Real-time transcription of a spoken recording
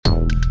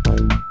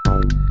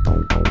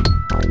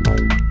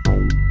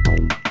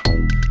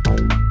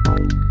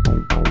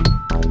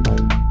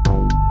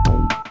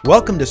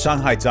Welcome to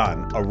Shanghai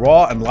Zhan, a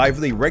raw and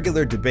lively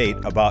regular debate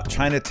about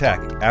China tech,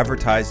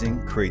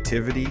 advertising,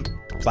 creativity,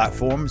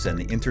 platforms, and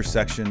the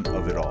intersection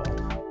of it all.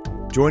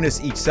 Join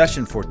us each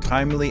session for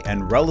timely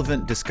and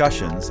relevant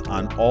discussions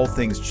on all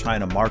things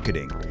China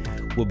marketing.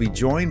 We'll be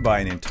joined by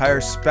an entire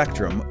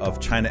spectrum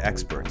of China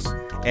experts,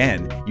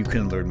 and you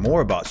can learn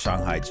more about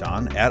Shanghai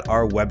Zhan at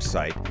our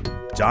website,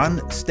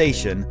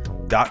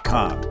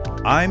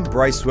 zhanstation.com. I'm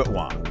Bryce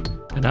Whitwam.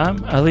 And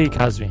I'm Ali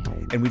Kazmi.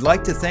 And we'd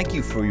like to thank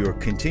you for your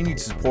continued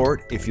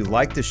support. If you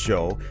like the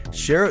show,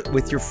 share it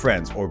with your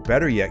friends, or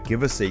better yet,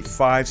 give us a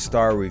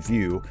 5-star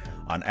review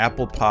on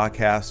Apple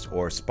Podcasts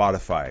or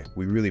Spotify.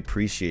 We really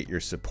appreciate your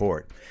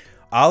support.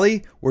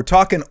 Ali, we're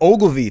talking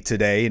Ogilvy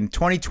today. In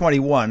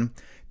 2021,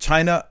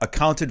 China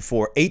accounted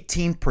for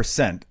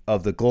 18%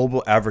 of the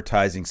global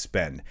advertising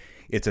spend.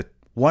 It's a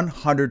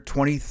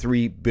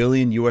 $123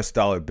 billion US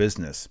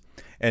business.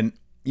 And,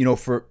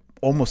 for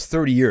almost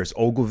 30 years,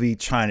 Ogilvy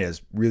China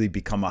has really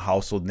become a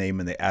household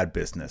name in the ad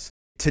business.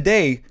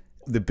 Today,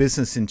 the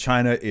business in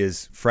China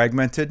is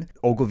fragmented.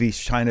 Ogilvy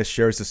China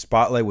shares the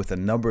spotlight with a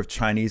number of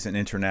Chinese and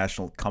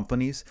international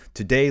companies.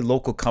 Today,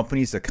 local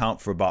companies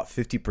account for about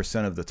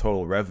 50% of the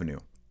total revenue.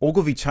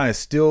 Ogilvy China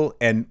still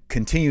and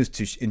continues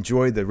to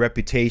enjoy the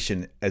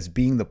reputation as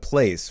being the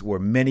place where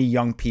many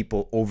young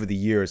people over the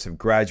years have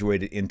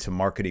graduated into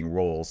marketing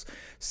roles,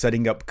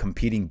 setting up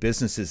competing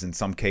businesses in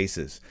some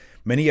cases.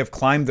 Many have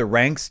climbed the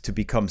ranks to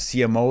become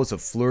CMOs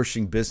of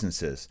flourishing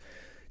businesses.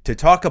 To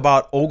talk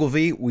about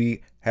Ogilvy,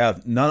 we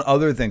have none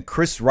other than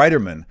Chris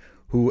Reitermann,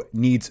 who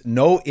needs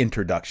no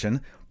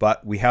introduction,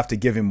 but we have to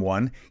give him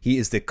one. He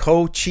is the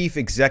co-chief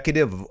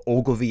executive of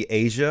Ogilvy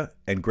Asia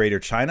and Greater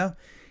China.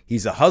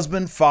 He's a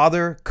husband,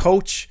 father,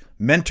 coach,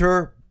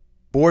 mentor,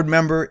 board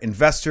member,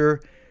 investor,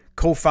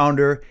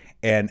 co-founder,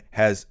 and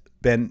has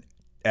been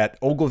at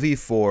Ogilvy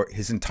for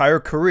his entire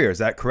career. Is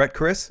that correct,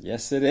 Chris?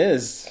 Yes, it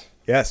is.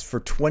 Yes, for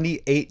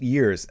 28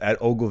 years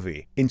at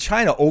Ogilvy. In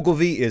China,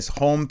 Ogilvy is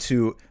home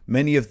to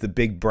many of the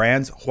big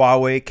brands: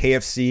 Huawei,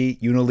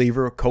 KFC,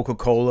 Unilever,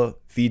 Coca-Cola,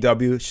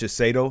 VW,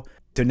 Shiseido,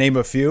 to name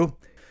a few.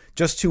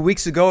 Just 2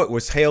 weeks ago, it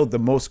was hailed the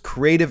most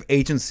creative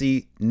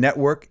agency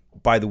network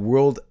by the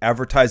World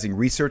Advertising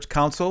Research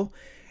Council,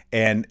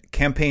 and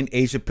Campaign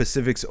Asia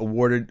Pacific's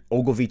awarded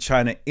Ogilvy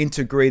China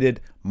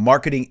Integrated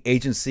Marketing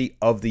Agency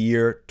of the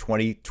Year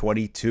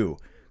 2022.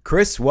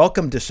 Chris,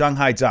 welcome to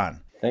Shanghai Zhan.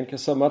 Thank you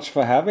so much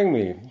for having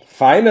me.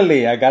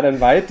 Finally, I got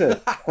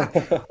invited.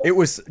 It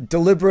was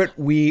deliberate.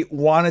 We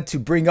wanted to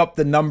bring up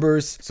the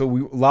numbers, so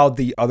we allowed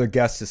the other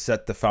guests to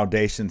set the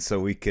foundation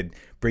so we could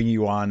bring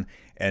you on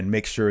and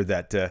make sure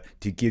that to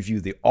give you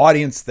the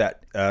audience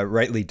that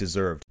rightly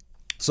deserved.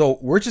 So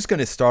we're just going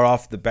to start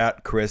off the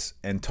bat, Chris,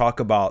 and talk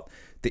about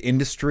the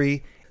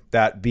industry,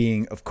 that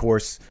being, of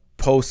course,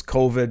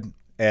 post-COVID,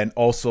 and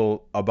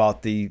also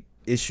about the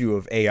issue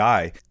of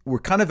AI. We're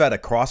kind of at a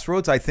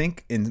crossroads, I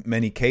think, in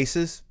many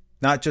cases,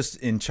 not just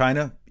in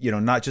China,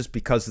 not just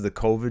because of the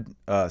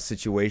COVID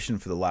situation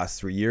for the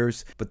last 3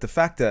 years, but the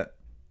fact that,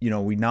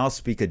 we now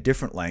speak a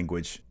different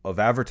language of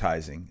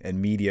advertising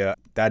and media,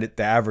 that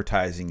the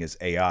advertising is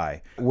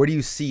AI. Where do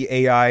you see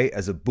AI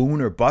as a boon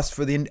or bust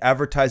for the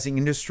advertising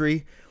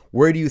industry?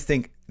 Where do you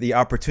think the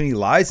opportunity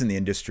lies in the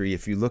industry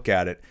if you look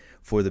at it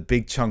for the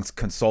big chunks: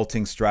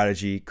 consulting,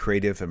 strategy,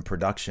 creative, and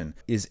production?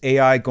 Is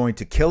AI going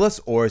to kill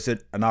us, or is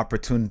it an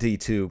opportunity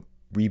to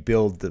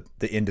rebuild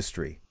the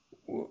industry?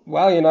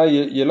 Well,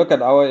 you look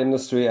at our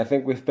industry, I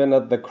think we've been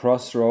at the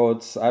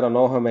crossroads, I don't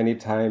know how many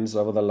times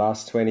over the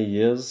last 20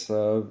 years.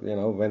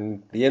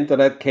 When the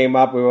internet came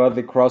up, we were at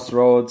the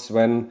crossroads.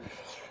 When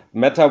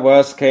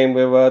Metaverse came,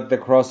 we were at the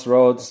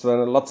crossroads.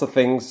 When lots of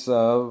things,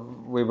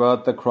 we were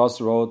at the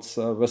crossroads.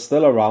 We're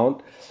still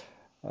around.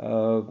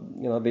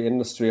 The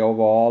industry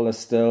overall is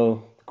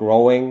still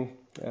growing.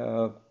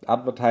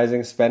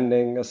 Advertising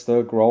spending is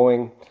still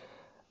growing.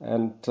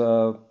 And,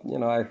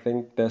 I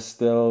think there's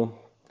still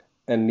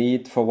a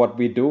need for what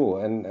we do,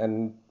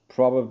 and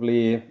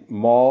probably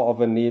more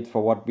of a need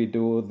for what we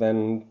do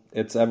than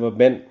it's ever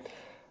been.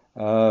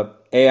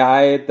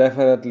 AI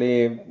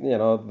definitely,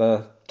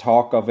 the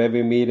talk of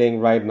every meeting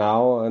right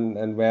now,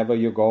 and wherever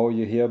you go,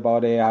 you hear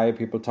about AI,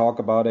 people talk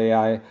about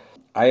AI.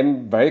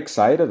 I'm very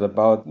excited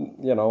about,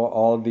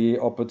 all the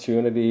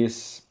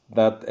opportunities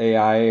that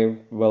AI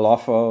will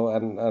offer,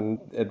 and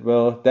it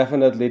will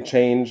definitely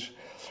change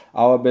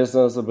our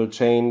business. It will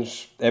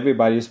change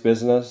everybody's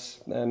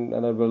business, and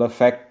it will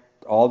affect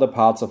all the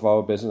parts of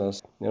our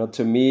business.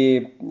 To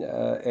me,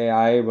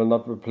 AI will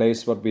not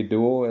replace what we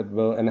do. It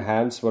will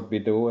enhance what we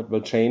do. It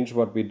will change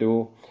what we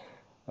do.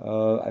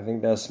 I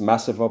think there's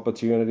massive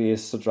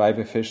opportunities to drive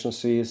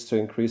efficiencies, to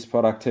increase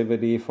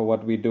productivity for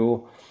what we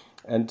do,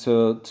 and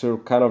to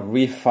kind of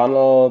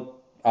refunnel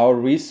our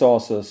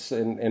resources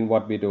in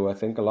what we do. I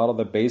think a lot of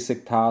the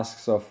basic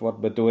tasks of what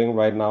we're doing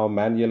right now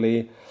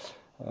manually,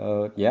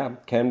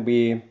 can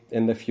be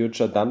in the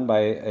future done by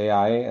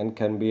AI and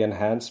can be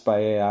enhanced by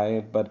AI,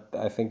 but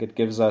I think it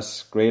gives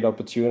us great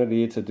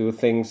opportunity to do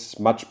things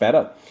much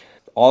better.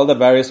 All the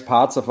various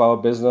parts of our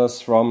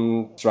business,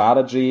 from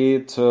strategy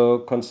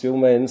to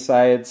consumer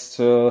insights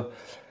to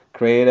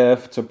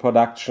creative to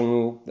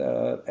production,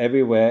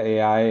 everywhere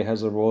AI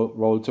has a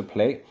role to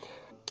play.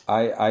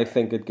 I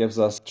think it gives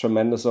us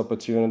tremendous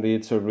opportunity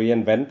to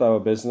reinvent our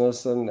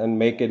business and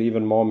make it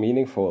even more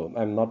meaningful.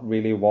 I'm not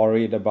really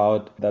worried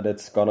about that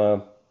it's going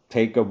to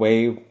take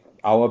away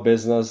our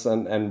business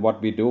and what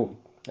we do.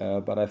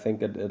 But I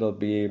think it'll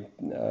be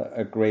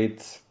a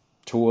great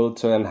tool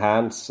to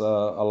enhance a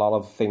lot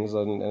of things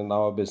in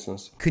our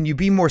business. Can you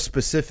be more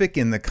specific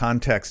in the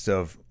context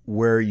of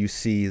where you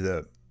see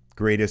the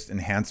greatest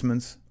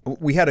enhancements?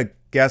 We had a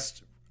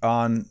guest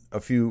on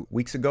a few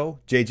weeks ago,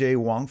 JJ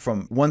Wang,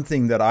 from one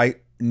thing that I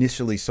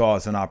initially saw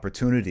as an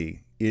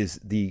opportunity is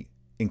the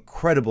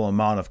incredible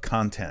amount of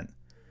content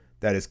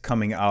that is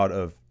coming out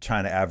of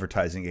China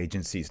advertising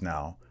agencies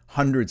now.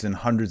 Hundreds and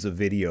hundreds of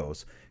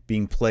videos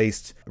being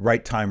placed,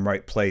 right time,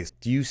 right place.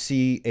 Do you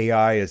see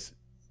AI as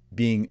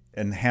being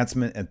an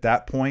enhancement at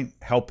that point,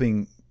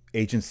 helping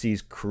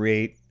agencies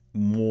create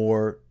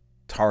more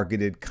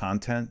targeted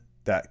content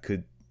that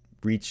could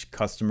reach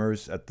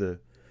customers at the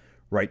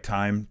right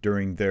time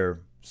during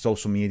their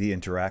social media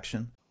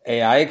interaction?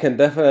 AI can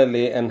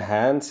definitely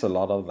enhance a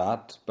lot of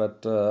that,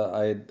 but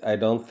I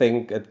don't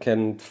think it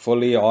can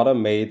fully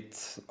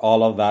automate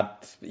all of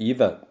that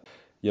either.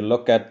 You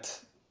look at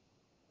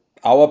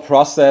our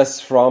process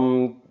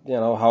from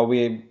how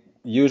we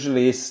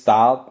usually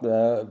start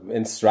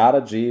in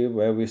strategy,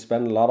 where we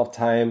spend a lot of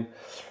time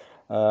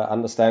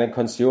understanding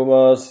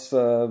consumers,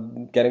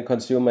 getting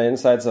consumer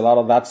insights. A lot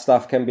of that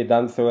stuff can be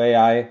done through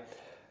AI.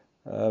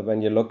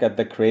 When you look at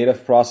the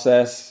creative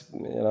process,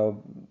 a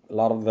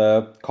lot of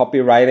the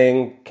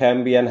copywriting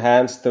can be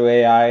enhanced through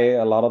AI.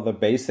 A lot of the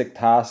basic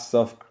tasks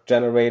of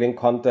generating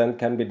content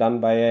can be done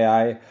by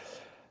AI.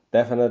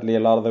 Definitely a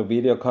lot of the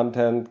video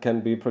content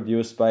can be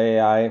produced by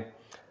AI.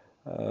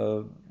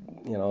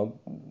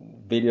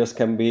 Videos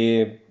can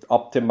be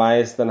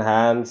optimized,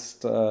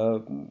 enhanced,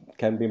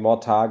 can be more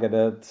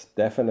targeted.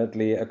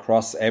 Definitely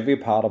across every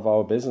part of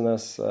our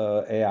business,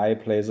 AI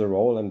plays a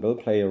role and will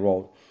play a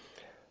role.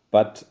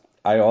 But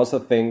I also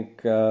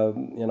think,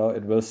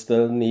 it will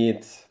still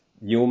need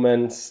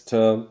humans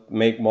to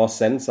make more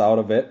sense out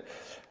of it.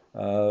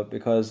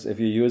 Because if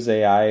you use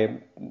AI,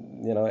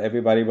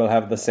 everybody will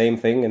have the same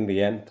thing in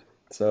the end.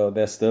 So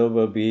there still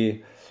will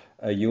be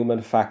a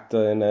human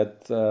factor in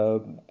it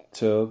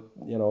to,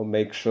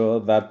 make sure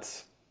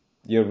that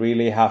you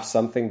really have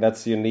something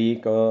that's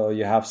unique or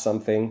you have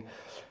something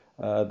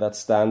that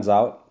stands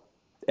out.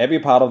 Every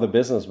part of the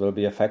business will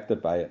be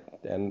affected by it.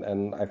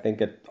 And I think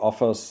it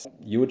offers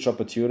huge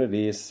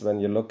opportunities when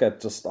you look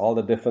at just all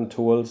the different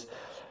tools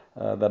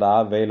that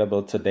are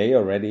available today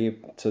already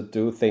to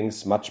do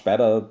things much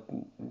better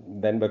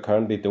than we're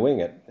currently doing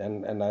it.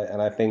 And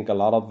I think a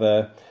lot of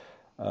the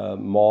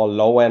more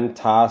low-end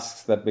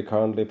tasks that we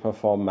currently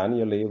perform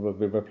manually will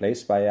be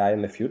replaced by AI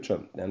in the future.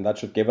 And that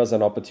should give us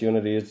an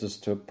opportunity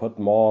just to put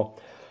more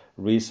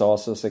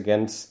resources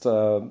against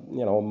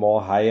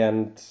more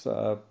high-end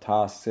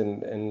tasks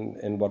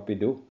in what we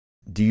do.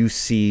 Do you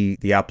see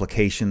the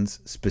applications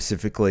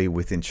specifically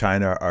within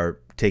China are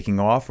taking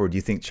off, or do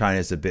you think China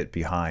is a bit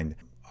behind?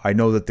 I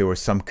know that there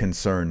was some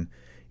concern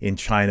in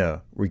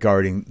China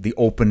regarding the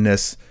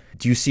openness.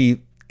 Do you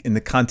see, in the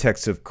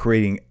context of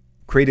creating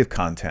creative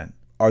content,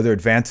 are there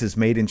advances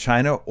made in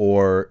China,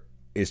 or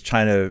is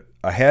China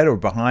ahead or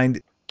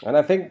behind? And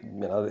I think,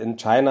 in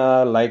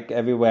China, like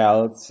everywhere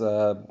else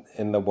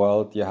in the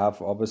world, you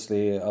have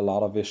obviously a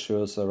lot of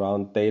issues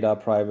around data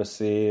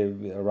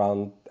privacy,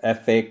 around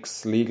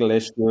ethics, legal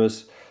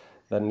issues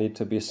that need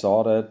to be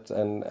sorted.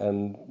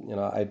 And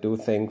I do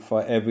think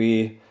for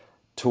every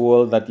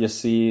tool that you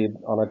see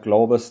on a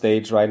global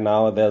stage right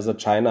now, there's a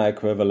China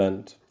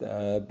equivalent.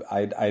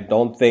 I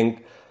don't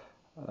think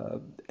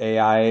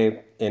AI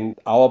in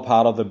our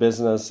part of the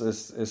business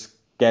is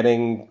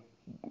getting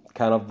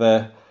kind of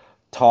the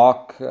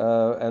talk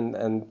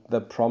and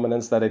the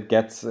prominence that it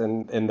gets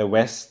in the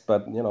West.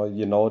 But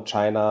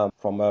China,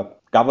 from a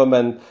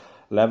government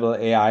level,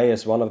 AI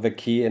is one of the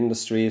key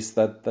industries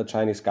that the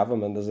Chinese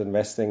government is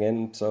investing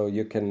in. So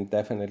you can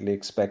definitely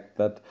expect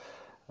that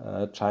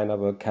China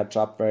will catch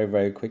up very,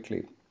 very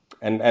quickly.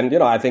 And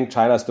I think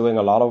China is doing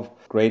a lot of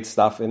great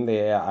stuff in the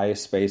AI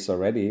space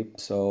already.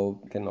 So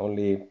you can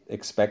only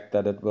expect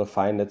that it will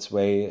find its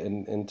way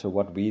into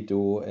what we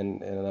do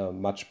in a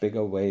much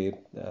bigger way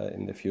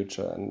in the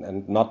future,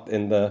 and not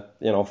in the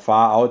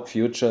far out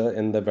future,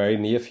 in the very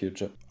near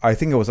future. I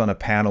think I was on a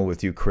panel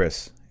with you,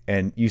 Chris,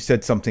 and you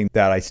said something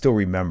that I still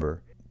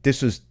remember.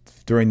 This was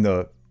during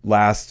the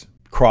last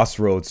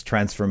crossroads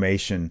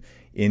transformation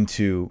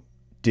into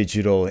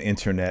digital,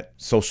 internet,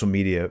 social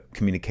media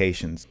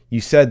communications. You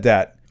said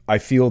that I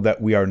feel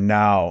that we are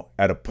now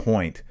at a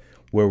point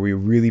where we're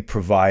really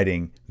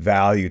providing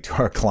value to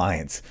our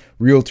clients,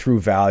 real true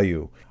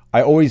value.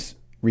 I always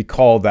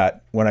recall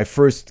that when I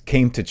first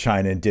came to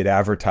China and did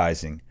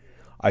advertising,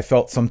 I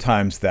felt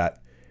sometimes that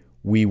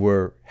we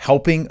were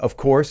helping, of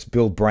course,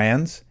 build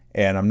brands,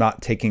 and I'm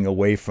not taking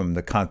away from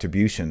the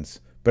contributions.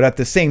 But at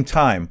the same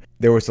time,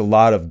 there was a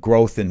lot of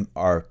growth in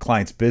our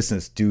clients'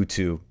 business due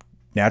to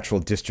natural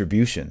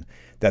distribution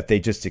that they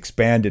just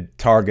expanded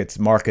targets,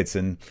 markets,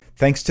 and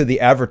thanks to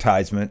the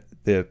advertisement,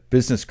 the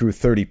business grew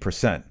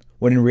 30%.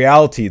 When in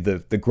reality,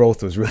 the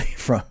growth was really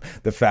from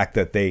the fact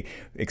that they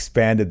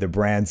expanded the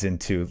brands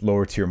into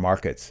lower tier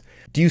markets.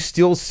 Do you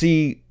still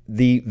see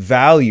the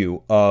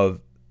value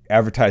of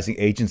advertising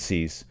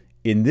agencies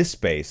in this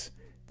space,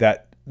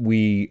 that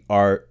we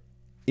are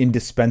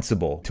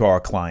indispensable to our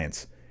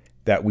clients,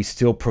 that we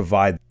still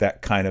provide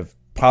that kind of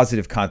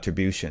positive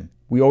contribution?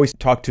 We always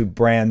talk to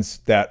brands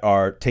that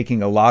are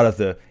taking a lot of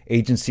the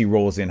agency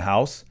roles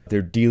in-house.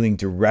 They're dealing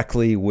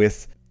directly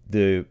with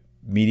the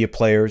media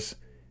players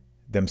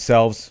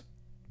themselves,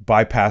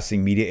 bypassing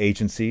media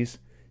agencies.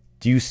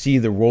 Do you see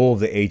the role of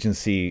the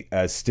agency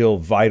as still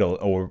vital,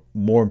 or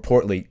more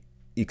importantly,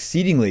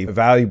 exceedingly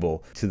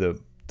valuable to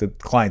the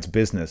client's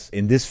business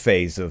in this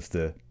phase of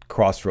the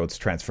crossroads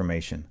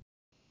transformation?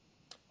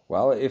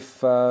 Well,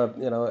 if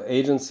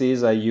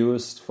agencies are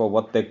used for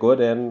what they're good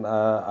in,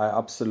 I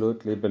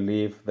absolutely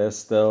believe there's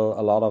still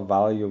a lot of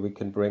value we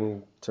can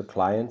bring to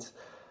clients.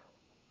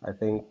 I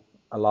think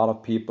a lot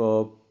of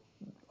people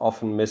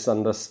often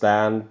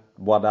misunderstand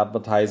what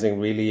advertising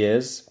really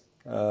is,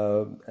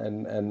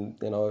 and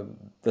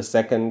the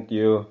second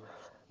you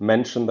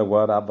mention the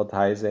word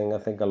advertising, I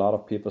think a lot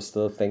of people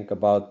still think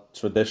about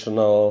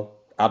traditional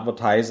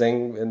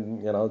advertising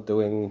and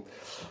doing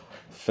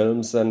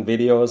films and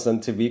videos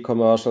and TV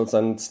commercials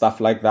and stuff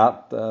like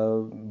that,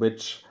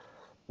 which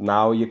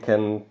now you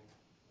can,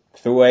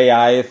 through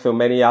AI, through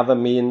many other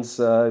means,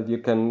 you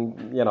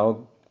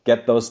can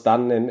get those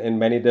done in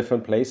many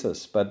different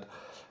places. But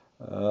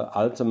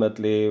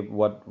ultimately,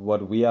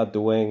 what we are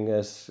doing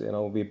is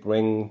we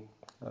bring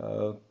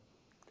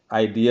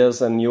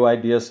ideas and new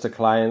ideas to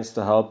clients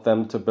to help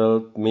them to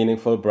build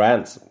meaningful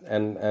brands,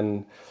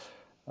 and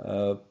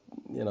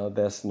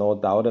there's no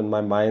doubt in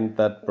my mind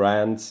that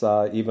brands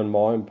are even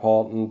more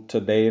important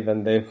today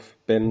than they've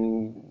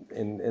been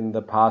in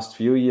the past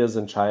few years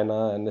in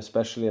China, and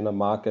especially in a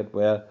market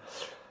where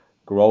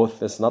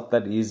growth is not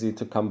that easy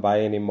to come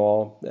by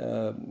anymore.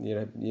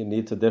 You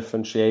need to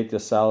differentiate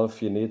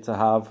yourself. You need to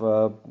have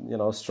a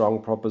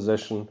strong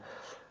proposition,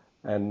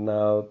 and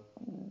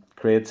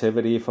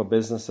creativity for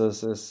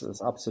businesses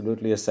is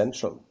absolutely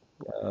essential.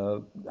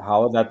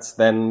 How that's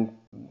then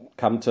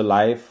come to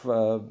life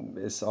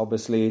is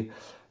obviously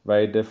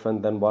very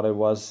different than what it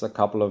was a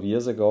couple of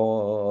years ago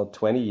or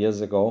 20 years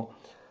ago.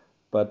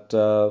 But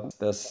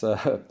there's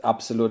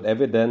absolute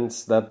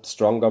evidence that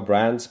stronger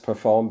brands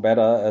perform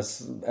better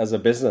as a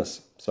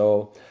business.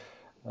 So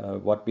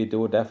what we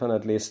do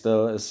definitely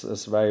still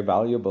is very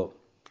valuable.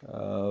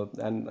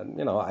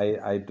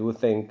 I do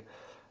think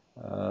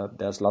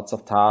there's lots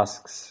of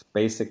tasks,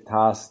 basic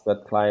tasks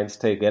that clients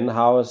take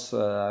in-house.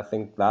 I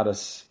think that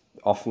is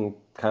often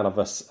kind of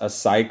a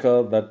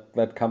cycle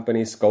that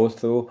companies go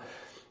through,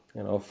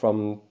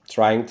 from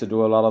trying to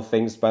do a lot of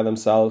things by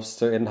themselves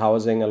to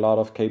in-housing a lot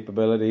of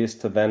capabilities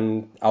to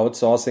then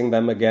outsourcing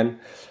them again.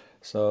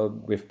 So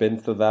we've been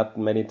through that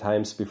many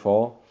times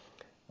before.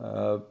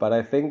 But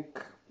I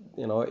think,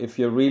 if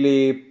you're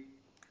really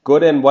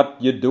good in what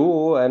you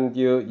do and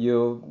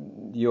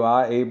you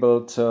are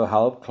able to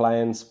help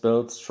clients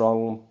build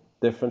strong,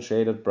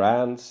 differentiated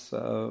brands,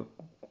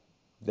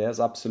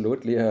 there's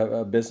absolutely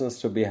a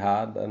business to be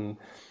had and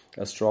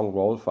a strong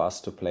role for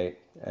us to play.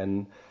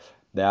 And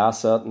there are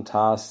certain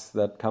tasks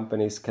that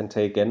companies can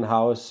take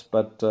in-house,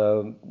 but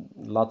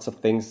lots of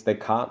things they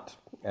can't.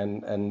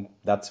 And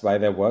that's why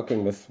they're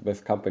working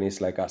with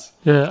companies like us.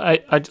 Yeah,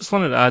 I just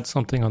wanted to add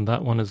something on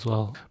that one as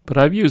well. But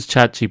I've used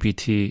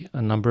ChatGPT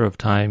a number of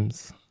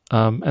times.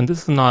 And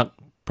this is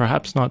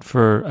perhaps not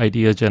for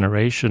idea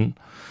generation,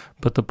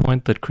 but the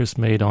point that Chris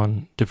made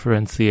on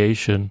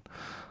differentiation.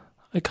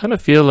 I kind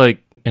of feel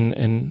like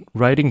in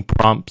writing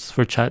prompts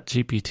for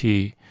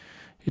ChatGPT,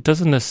 it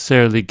doesn't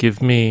necessarily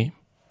give me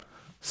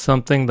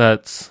something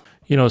that's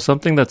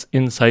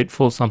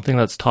insightful, something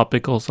that's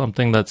topical,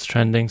 something that's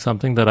trending,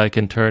 something that I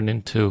can turn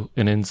into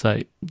an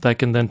insight, that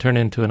can then turn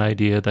into an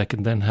idea, that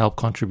can then help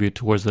contribute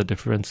towards the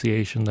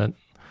differentiation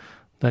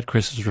that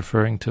Chris is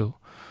referring to.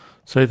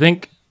 So I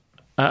think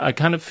I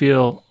kind of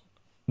feel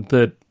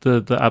that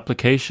the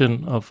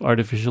application of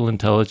artificial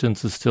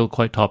intelligence is still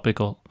quite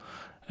topical.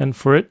 And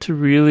for it to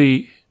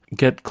really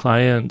get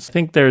clients, I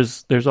think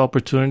there's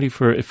opportunity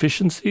for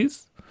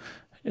efficiencies.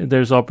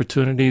 There's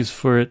opportunities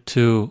for it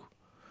to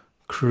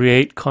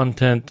create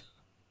content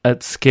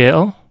at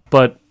scale.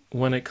 But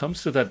when it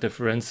comes to that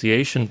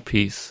differentiation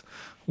piece,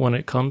 when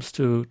it comes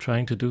to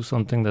trying to do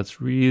something that's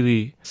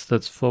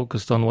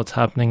focused on what's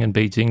happening in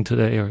Beijing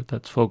today, or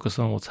that's focused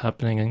on what's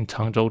happening in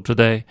Changzhou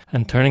today,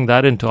 and turning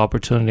that into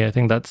opportunity, I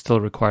think that still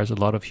requires a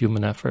lot of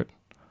human effort.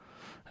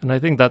 And I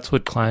think that's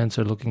what clients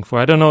are looking for.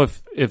 I don't know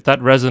if that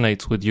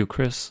resonates with you,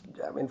 Chris.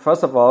 I mean,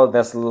 first of all,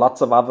 there's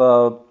lots of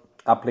other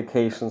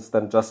applications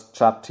than just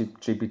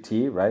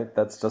ChatGPT, right?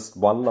 That's just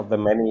one of the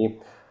many.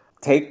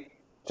 Take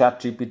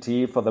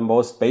ChatGPT for the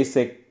most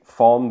basic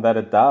form that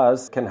it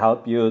does, can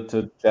help you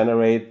to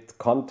generate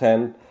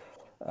content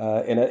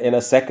in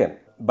a second.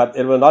 But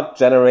it will not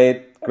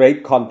generate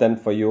great content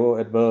for you.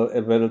 It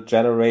will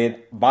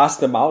generate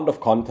vast amount of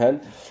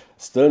content.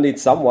 Still need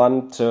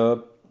someone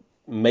to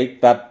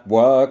make that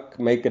work,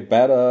 make it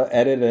better,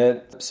 edit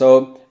it.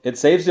 So it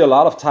saves you a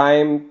lot of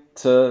time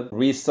to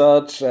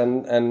research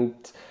and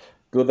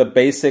do the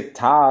basic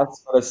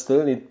tasks, but I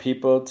still need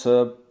people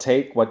to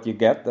take what you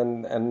get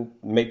and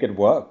make it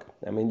work.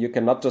 I mean, you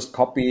cannot just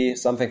copy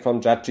something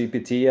from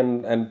ChatGPT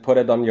and put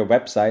it on your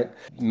website.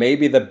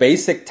 Maybe the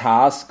basic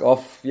task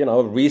of,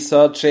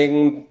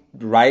 researching,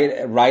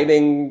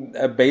 writing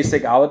a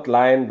basic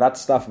outline, that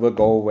stuff will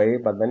go away,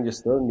 but then you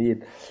still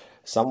need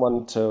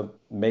someone to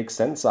make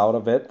sense out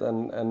of it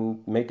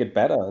and make it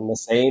better. And the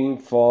same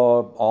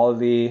for all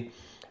the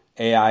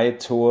AI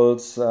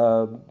tools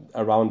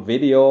around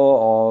video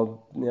or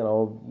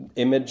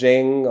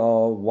imaging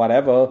or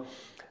whatever.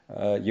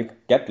 You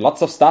get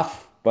lots of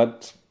stuff,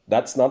 but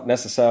that's not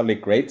necessarily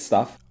great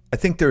stuff. I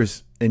think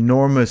there's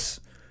enormous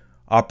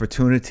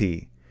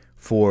opportunity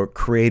for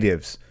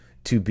creatives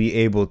to be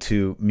able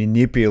to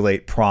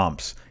manipulate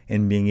prompts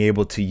and being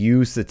able to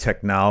use the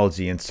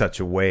technology in such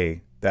a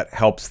way that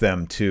helps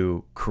them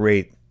to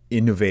create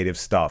innovative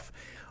stuff.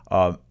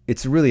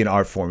 It's really an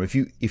art form. If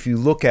you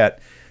look at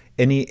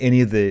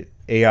any of the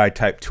AI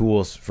type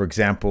tools, for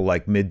example,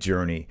 like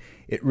Midjourney,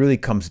 it really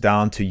comes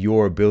down to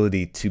your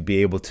ability to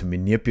be able to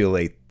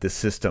manipulate the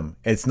system.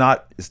 It's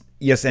not,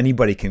 yes,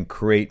 anybody can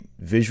create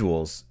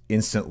visuals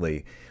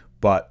instantly,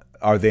 but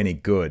are they any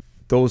good?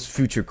 Those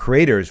future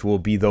creators will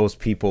be those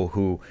people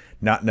who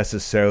not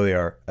necessarily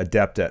are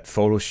adept at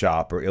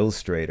Photoshop or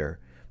Illustrator,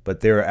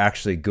 but they're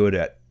actually good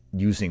at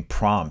using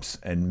prompts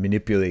and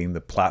manipulating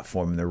the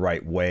platform in the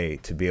right way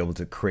to be able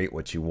to create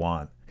what you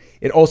want.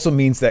 It also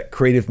means that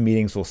creative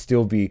meetings will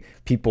still be,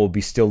 people will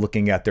be still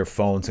looking at their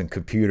phones and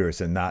computers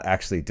and not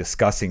actually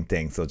discussing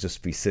things. They'll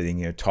just be sitting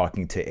here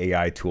talking to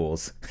AI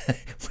tools,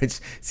 which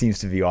seems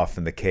to be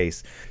often the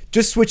case.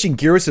 Just switching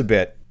gears a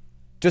bit,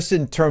 just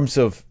in terms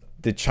of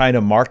the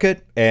China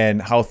market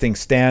and how things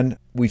stand,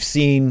 we've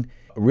seen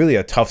really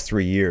a tough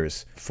 3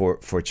 years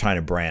for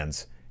China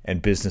brands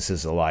and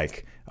businesses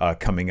alike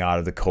coming out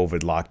of the COVID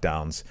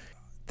lockdowns.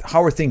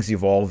 How are things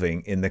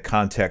evolving in the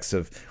context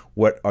of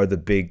what are the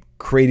big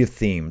creative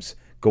themes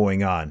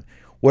going on?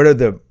 What are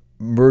the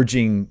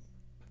merging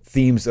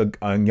themes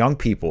on young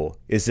people?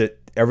 Is it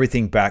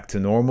everything back to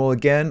normal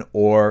again,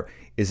 or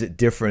is it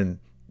different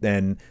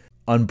than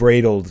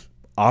unbridled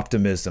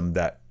optimism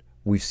that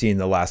we've seen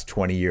the last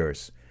 20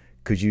 years?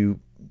 Could you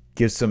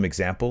give some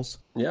examples?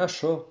 Yeah,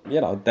 sure.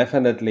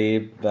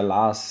 Definitely the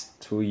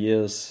last 2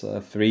 years,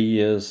 3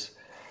 years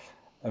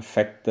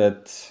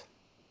affected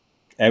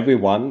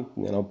everyone,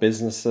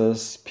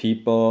 businesses,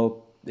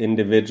 people,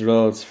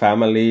 individuals,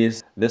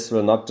 families. This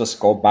will not just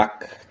go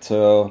back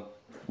to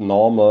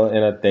normal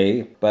in a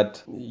day,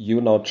 but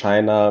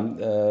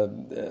China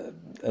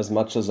as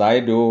much as I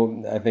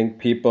do. I think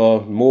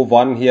people move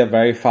on here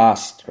very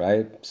fast,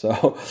 right?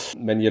 So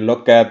when you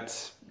look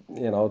at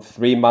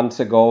 3 months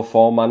ago,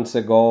 4 months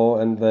ago,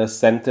 and the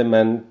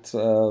sentiment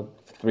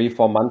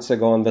 3-4 months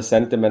ago, and the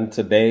sentiment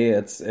today,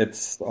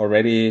 it's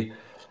already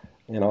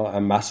a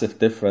massive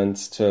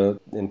difference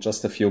in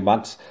just a few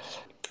months.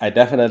 I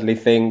definitely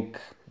think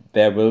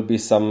there will be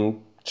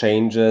some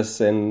changes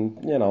in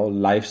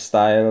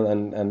lifestyle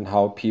and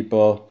how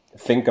people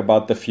think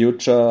about the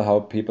future, how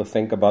people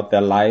think about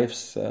their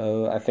lives.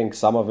 I think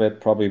some of it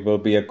probably will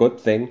be a good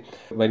thing.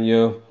 When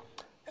you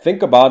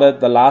think about it,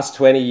 the last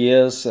 20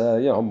 years,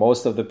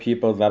 most of the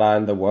people that are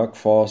in the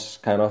workforce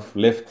kind of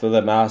lived through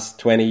the last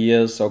 20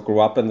 years or grew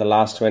up in the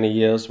last 20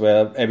 years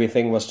where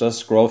everything was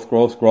just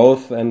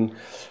growth, and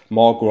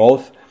more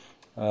growth.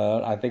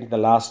 I think the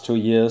last 2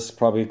 years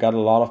probably got a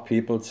lot of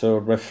people to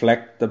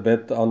reflect a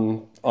bit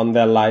on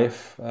their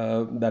life,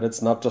 that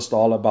it's not just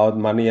all about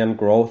money and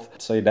growth.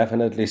 So you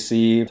definitely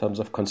see, in terms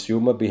of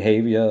consumer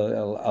behavior,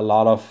 a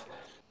lot of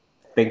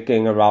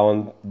thinking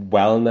around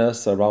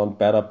wellness, around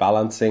better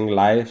balancing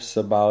lives,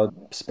 about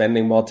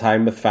spending more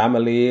time with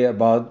family,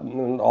 about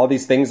all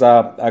these things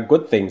are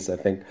good things, I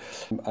think.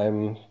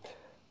 I'm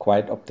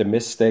quite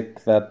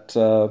optimistic that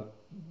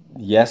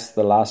yes,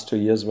 the last 2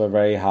 years were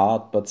very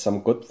hard, but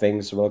some good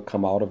things will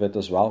come out of it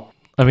as well.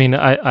 I mean,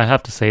 I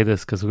have to say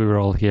this because we were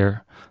all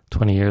here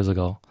 20 years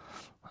ago.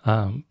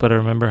 But I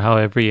remember how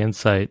every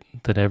insight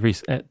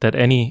that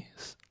any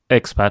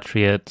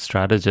expatriate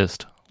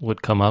strategist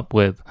would come up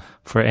with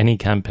for any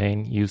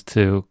campaign used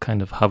to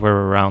kind of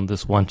hover around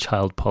this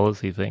one-child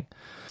policy thing.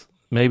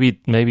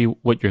 Maybe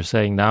what you're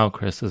saying now,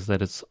 Chris, is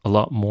that it's a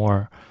lot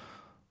more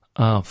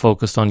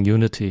focused on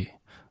unity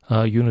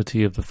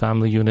of the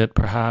family unit,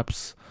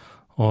 perhaps,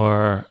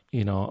 or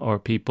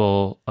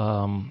people,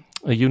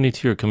 a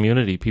unity or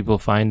community, people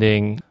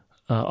finding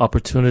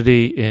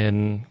opportunity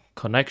in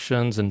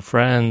connections and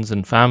friends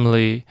and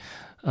family,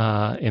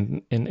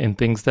 in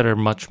things that are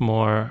much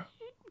more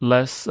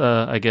less,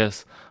 I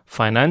guess,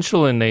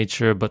 financial in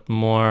nature, but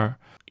more,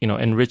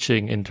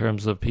 enriching in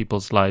terms of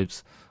people's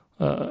lives.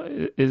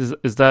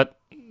 Does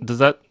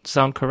that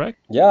sound correct?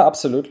 Yeah,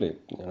 absolutely.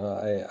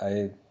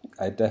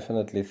 I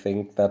definitely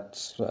think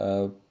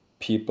that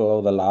people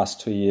over the last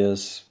 2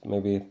 years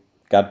maybe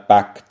got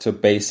back to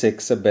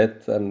basics a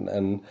bit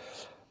and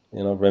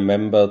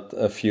remembered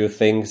a few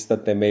things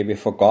that they maybe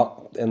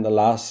forgot in the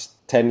last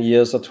 10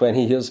 years or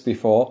 20 years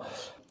before.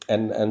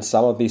 And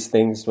some of these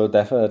things will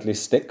definitely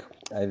stick.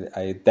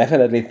 I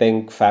definitely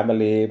think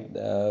family,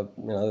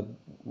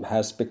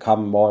 has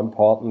become more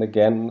important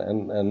again,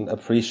 and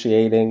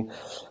appreciating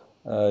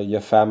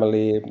your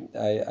family.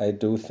 I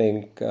do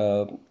think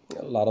a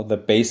lot of the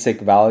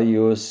basic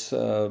values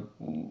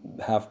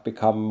have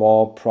become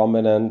more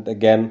prominent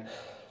again.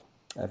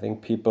 I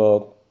think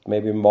people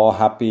maybe more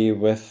happy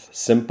with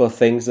simple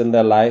things in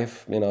their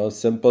life,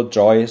 simple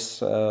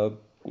joys.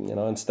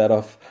 Instead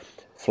of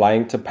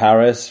flying to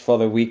Paris for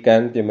the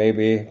weekend, you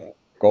maybe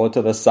go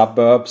to the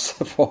suburbs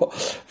for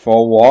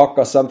a walk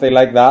or something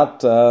like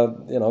that.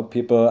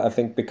 People, I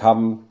think,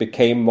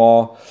 became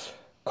more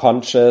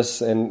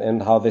conscious in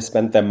how they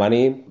spend their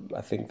money.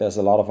 I think there's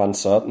a lot of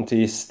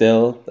uncertainty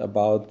still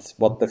about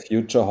what the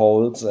future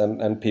holds,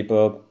 and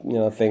people,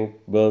 think,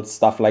 will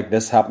stuff like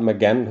this happen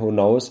again? Who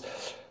knows?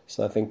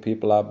 So I think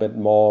people are a bit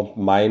more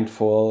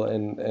mindful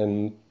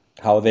in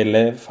how they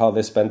live, how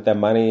they spend their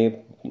money,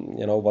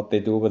 what they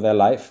do with their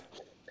life.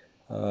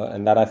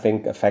 And that, I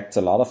think, affects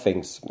a lot of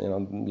things, a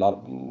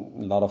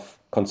lot of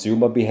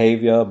consumer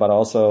behavior, but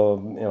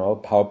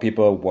also, how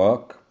people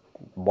work,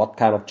 what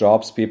kind of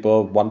jobs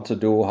people want to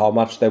do, how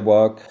much they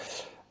work,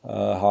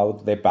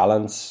 how they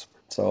balance.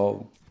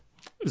 So,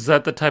 is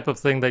that the type of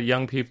thing that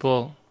young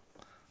people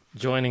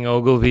joining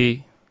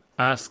Ogilvy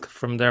ask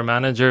from their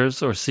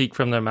managers or seek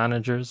from their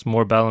managers?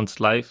 More balanced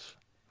life?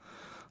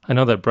 I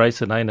know that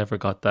Bryce and I never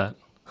got that.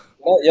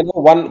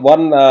 Well,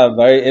 one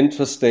very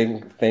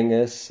interesting thing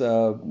is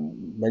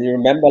when you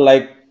remember,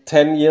 like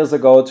 10 years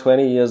ago,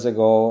 20 years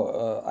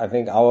ago, I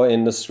think our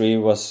industry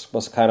was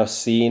kind of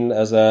seen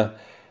as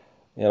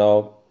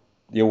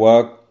you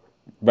work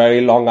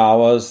very long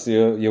hours,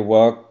 you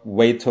work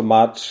way too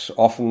much.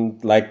 Often,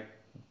 like,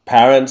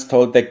 parents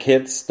told their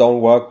kids,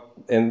 don't work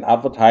in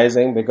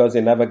advertising because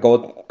you never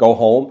go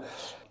home.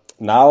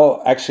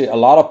 Now, actually, a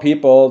lot of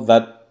people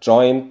that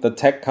joined the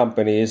tech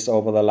companies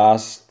over the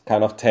last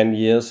kind of 10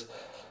 years,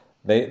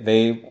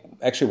 they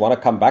actually want to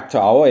come back to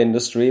our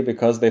industry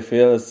because they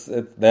feel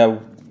their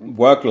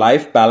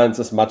work-life balance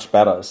is much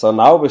better. So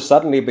now we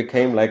suddenly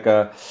became like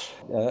a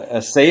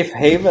safe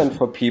haven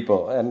for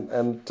people,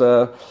 and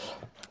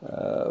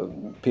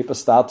people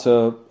start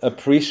to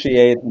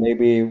appreciate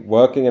maybe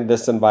working in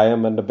this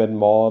environment a bit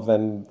more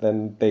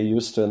than they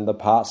used to in the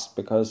past,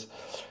 because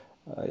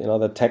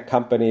the tech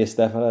companies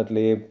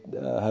definitely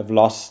have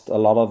lost a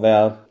lot of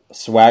their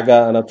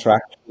swagger and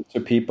attraction to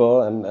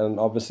people, and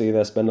obviously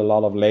there's been a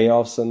lot of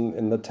layoffs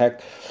in the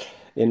tech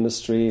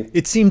industry.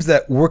 It seems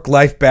that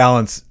work-life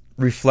balance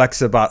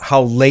reflects about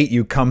how late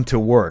you come to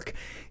work.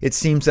 It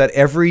seems that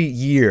every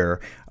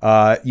year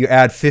you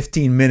add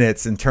 15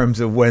 minutes in terms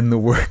of when the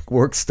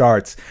work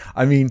starts.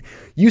 I mean,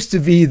 used to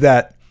be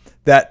that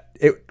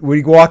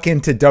we walk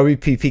into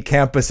WPP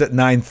campus at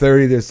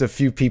 9:30, there's a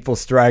few people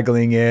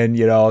straggling in,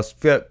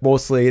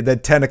 mostly. Then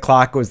 10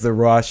 o'clock was the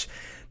rush.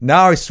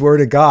 Now, I swear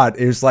to God,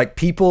 it's like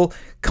people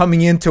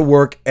coming into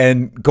work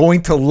and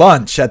going to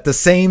lunch at the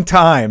same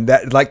time.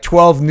 That, like,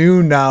 12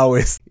 noon now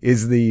is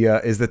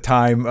the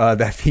time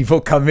that people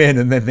come in,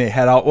 and then they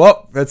head out.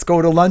 Well, let's go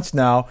to lunch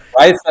now.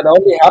 Right, that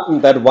only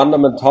happened at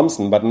Wunderman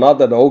Thompson, but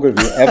not at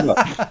Ogilvy ever.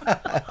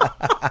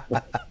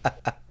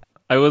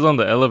 I was on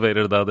the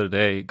elevator the other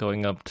day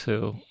going up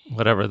to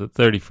whatever, the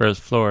 31st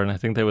floor, and I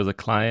think there was a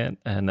client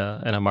and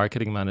a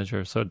marketing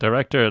manager. So a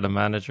director and a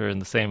manager in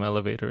the same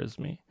elevator as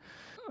me.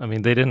 I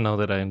mean, they didn't know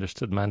that I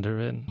understood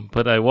Mandarin.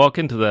 But I walk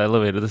into the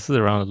elevator. This is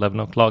around 11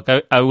 o'clock.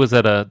 I was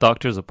at a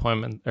doctor's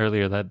appointment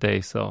earlier that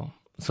day, so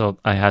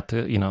I had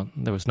to,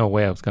 there was no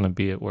way I was going to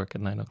be at work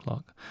at 9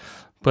 o'clock.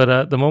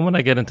 But the moment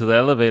I get into the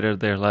elevator,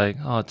 they're like,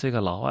 哦，这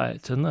个老外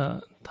真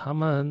的，他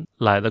们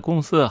来的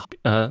公司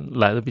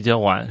来的比较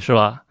晚，是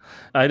吧？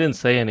 I didn't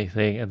say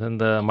anything, and then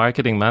the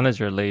marketing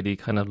manager lady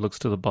kind of looks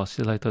to the boss.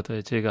 She's like,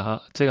 对，这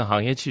个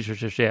行业其实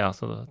是这样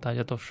子的，大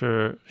家都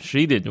是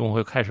11点钟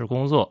会开始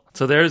工作。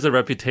So there is a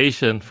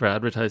reputation for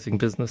advertising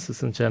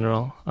businesses in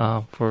general,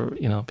 for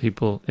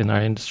people in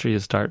our industry to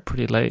start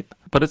pretty late.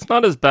 But it's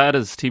not as bad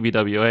as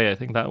TBWA. I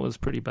think that was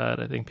pretty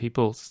bad. I think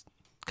people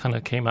kind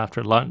of came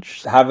after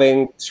lunch.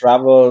 Having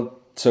traveled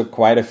to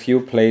quite a few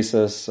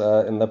places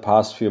in the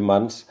past few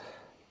months,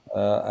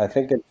 I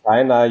think in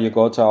China, you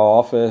go to our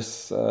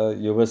office,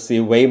 you will see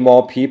way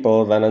more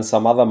people than in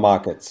some other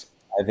markets.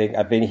 I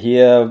think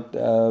here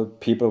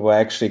people were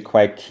actually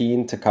quite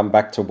keen to come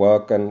back to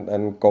work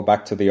and go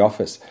back to the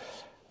office.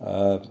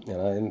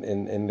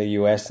 In the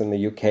US and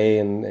the UK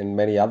and in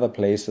many other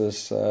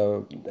places,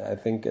 I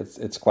think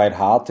it's quite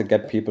hard to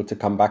get people to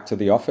come back to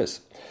the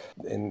office.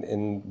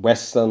 In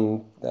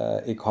Western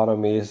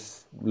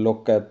economies,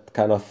 look at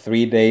kind of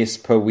 3 days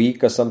per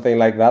week or something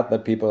like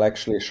that people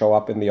actually show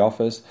up in the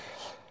office.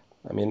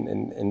 I mean,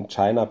 in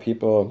China,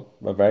 people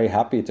were very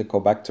happy to go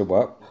back to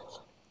work.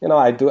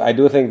 I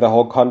do think the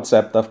whole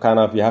concept of kind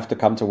of you have to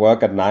come to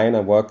work at 9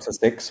 and work to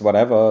 6,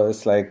 whatever,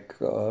 is like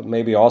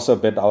maybe also a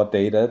bit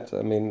outdated.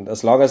 I mean,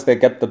 as long as they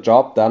get the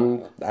job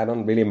done, I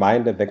don't really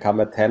mind if they come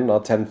at 10 or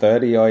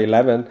 10:30 or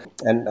 11,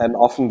 and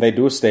often they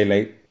do stay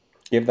late.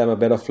 Give them a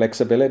bit of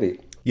flexibility.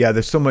 Yeah,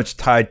 there's so much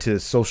tied to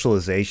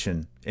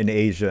socialization in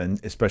Asia and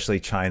especially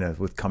China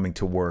with coming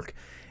to work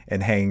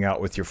and hanging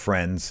out with your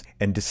friends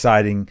and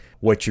deciding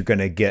what you're going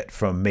to get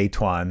from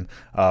Meituan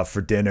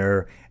for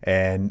dinner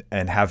and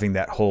having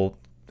that whole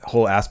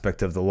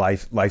aspect of the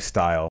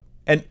lifestyle.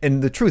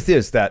 And the truth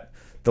is that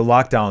the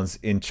lockdowns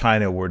in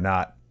China were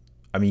not,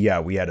 I mean,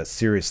 yeah, we had a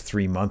serious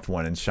 3-month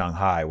one in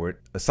Shanghai where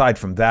aside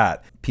from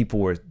that, people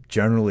were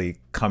generally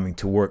coming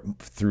to work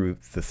through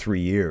the 3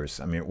 years.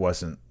 I mean, it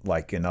wasn't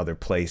like in other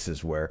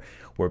places where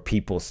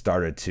people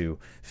started to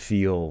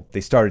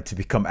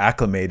become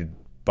acclimated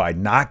by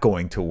not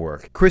going to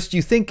work. Chris, do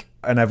you think,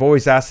 and I've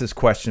always asked this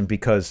question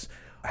because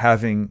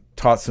having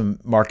taught some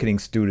marketing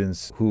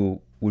students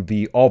who would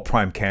be all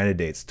prime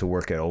candidates to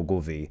work at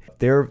Ogilvy,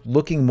 they're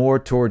looking more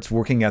towards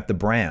working at the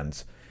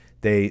brands.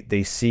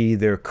 They see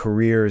their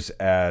careers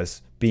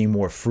as being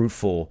more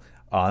fruitful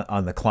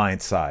on the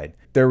client side.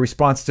 Their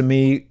response to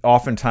me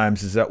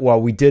oftentimes is that,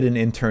 well, we did an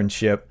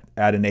internship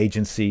at an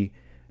agency,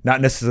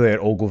 not necessarily at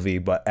Ogilvy,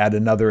 but at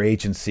another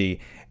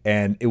agency,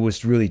 and it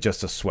was really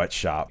just a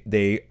sweatshop.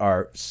 They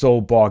are so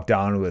bogged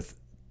down with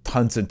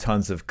tons and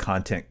tons of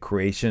content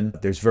creation.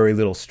 There's very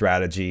little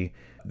strategy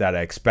that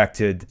I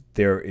expected.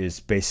 There is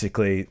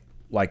basically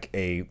like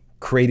a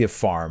creative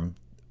farm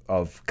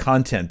of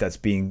content that's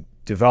being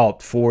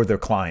developed for their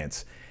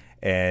clients,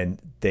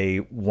 and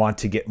they want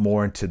to get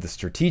more into the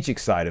strategic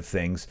side of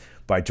things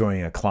by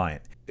joining a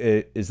client.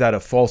 Is that a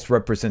false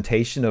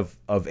representation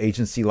of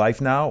agency life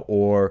now,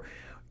 or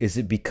is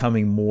it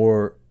becoming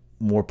more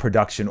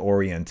production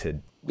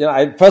oriented?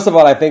 First of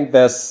all, I think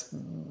there's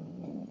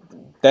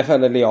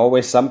definitely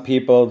always some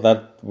people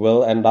that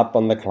will end up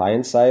on the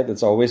client side.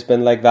 It's always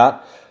been like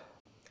that.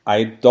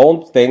 I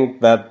don't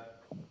think that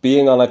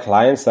being on a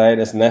client side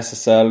is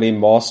necessarily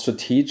more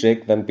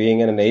strategic than being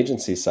in an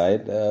agency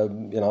side. A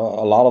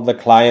lot of the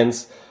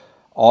clients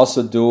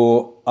also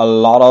do a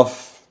lot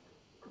of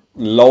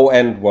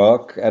low-end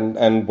work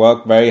and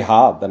work very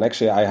hard. And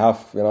actually, I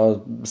have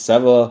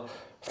several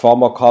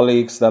former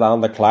colleagues that are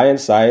on the client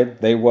side.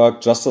 They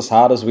work just as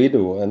hard as we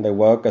do, and they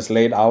work as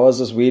late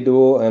hours as we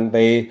do, and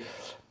they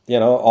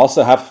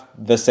also have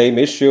the same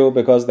issue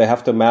because they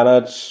have to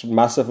manage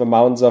massive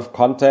amounts of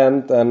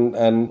content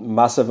and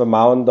massive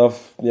amount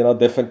of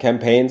different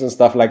campaigns and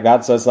stuff like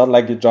that. So it's not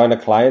like you join a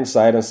client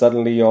side and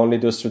suddenly you only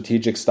do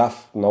strategic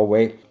stuff. No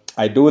way.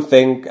 I do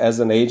think as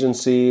an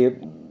agency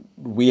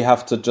we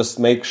have to just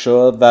make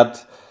sure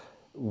that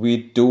we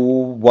do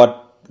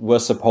what we're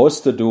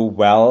supposed to do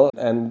well.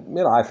 And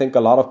I think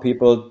a lot of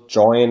people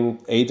join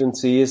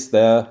agencies.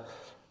 They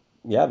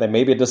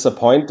may be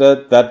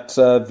disappointed that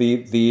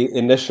the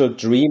initial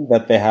dream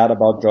that they had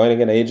about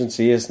joining an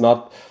agency is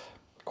not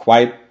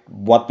quite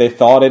what they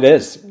thought it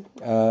is.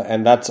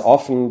 And that's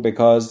often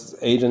because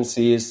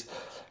agencies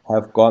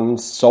have gone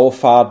so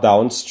far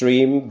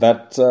downstream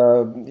that,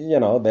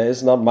 there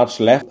is not much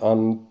left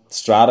on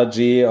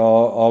strategy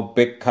or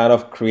big kind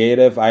of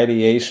creative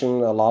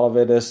ideation. A lot of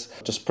it is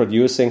just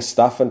producing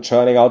stuff and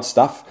churning out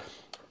stuff.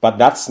 But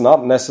that's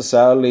not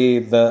necessarily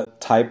the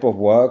type of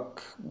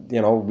work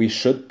we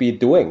should be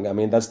doing. I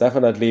mean, that's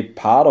definitely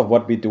part of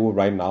what we do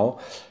right now.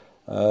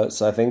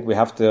 So I think we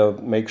have to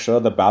make sure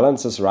the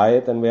balance is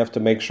right, and we have to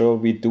make sure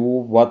we do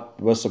what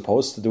we're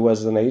supposed to do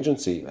as an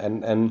agency.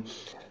 And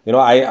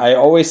I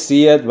always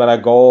see it when I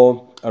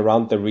go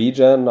around the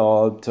region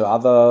or to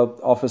other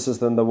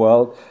offices in the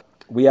world.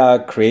 We are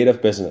a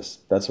creative business.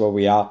 That's what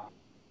we are.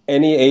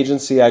 Any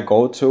agency I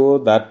go to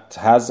that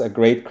has a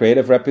great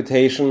creative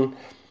reputation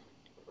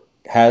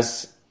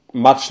has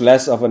much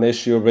less of an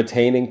issue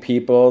retaining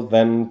people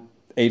than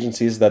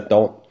agencies that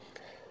don't.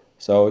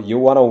 So you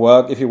want to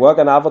work, if you work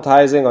in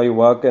advertising or you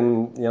work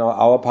in in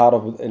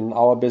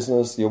our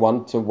business, you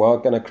want to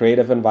work in a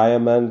creative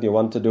environment, you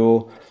want to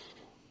do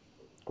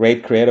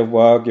great creative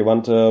work, you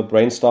want to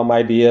brainstorm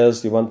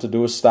ideas, you want to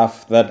do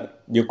stuff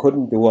that you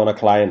couldn't do on a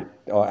client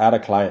or at a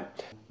client.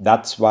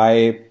 That's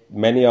why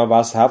many of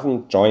us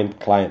haven't joined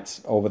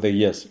clients over the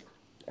years.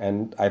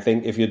 And I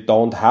think if you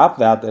don't have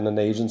that in an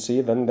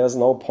agency, then there's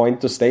no point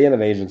to stay in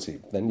an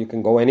agency. Then you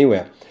can go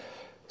anywhere.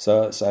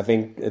 So I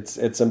think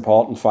it's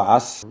important for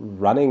us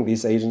running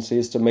these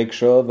agencies to make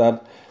sure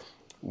that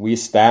we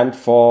stand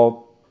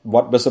for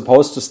what we're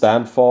supposed to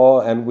stand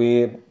for, and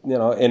we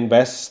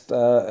invest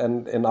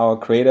in our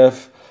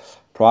creative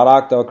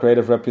product, our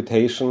creative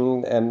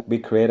reputation, and we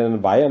create an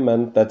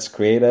environment that's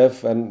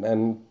creative.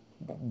 And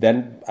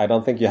then I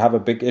don't think you have a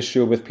big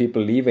issue with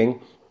people leaving.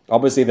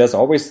 Obviously, there's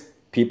always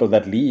people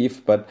that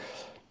leave, but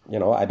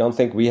I don't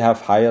think we have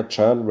higher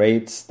churn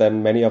rates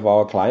than many of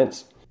our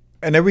clients.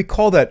 And I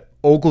recall that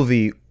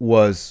Ogilvy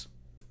was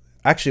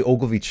actually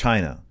Ogilvy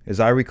China, as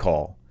I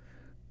recall.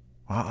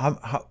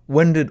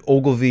 When did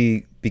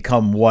Ogilvy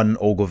become one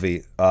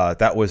Ogilvy?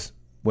 That was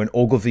when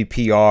Ogilvy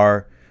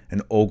PR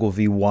and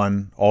Ogilvy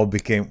one all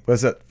became,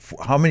 was it,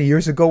 how many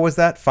years ago was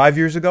that? 5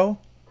 years ago?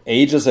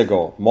 Ages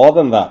ago, more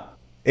than that.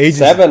 Ages.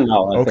 7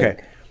 now, I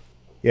think.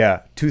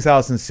 Yeah,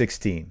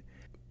 2016.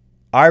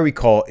 I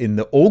recall in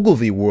the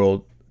Ogilvy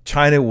world,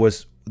 China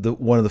was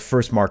one of the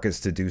first markets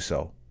to do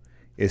so,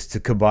 is to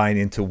combine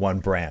into one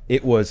brand.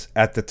 It was,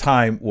 at the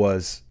time,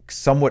 was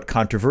somewhat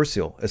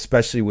controversial,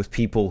 especially with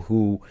people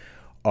who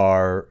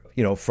are,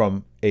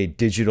 from a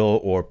digital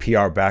or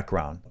PR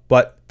background.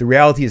 But the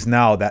reality is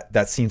now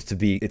that seems to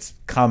be, it's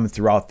common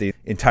throughout the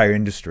entire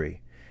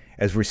industry,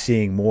 as we're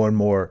seeing more and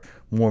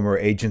more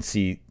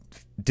agency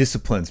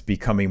disciplines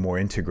becoming more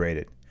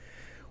integrated.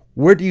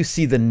 Where do you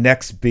see the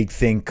next big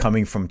thing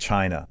coming from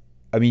China?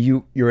 I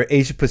mean, you're an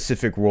Asia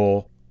Pacific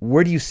role.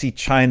 Where do you see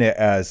China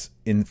as,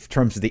 in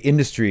terms of the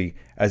industry,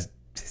 as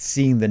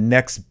seeing the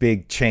next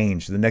big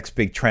change, the next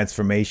big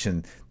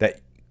transformation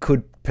that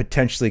could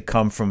potentially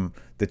come from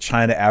the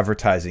China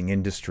advertising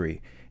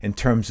industry, in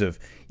terms of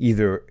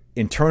either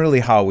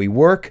internally how we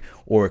work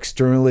or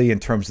externally in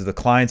terms of the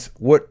clients?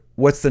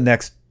 What's the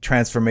next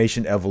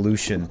transformation,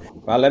 evolution?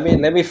 Well,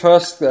 let me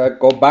first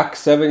go back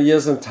 7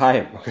 years in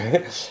time.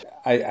 Okay,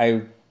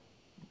 I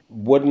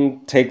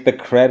wouldn't take the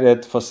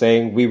credit for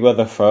saying we were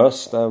the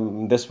first.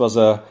 This was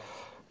a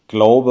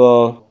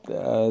global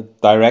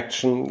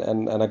direction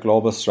and a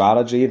global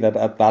strategy that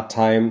at that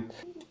time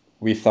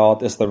we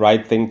thought is the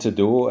right thing to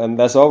do. And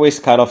there's always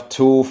kind of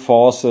two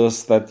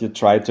forces that you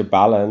try to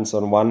balance.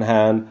 On one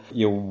hand,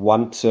 you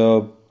want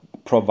to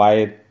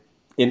provide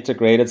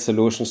integrated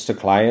solutions to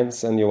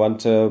clients and you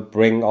want to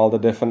bring all the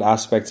different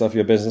aspects of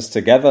your business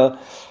together.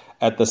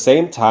 At the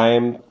same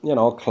time,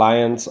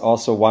 clients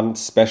also want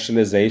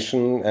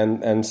specialization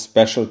and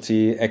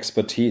specialty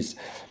expertise.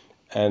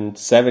 And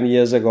 7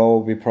 years ago,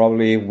 we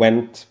probably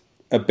went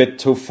a bit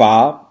too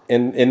far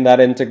in that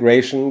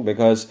integration,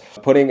 because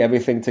putting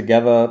everything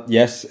together,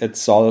 yes, it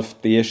solved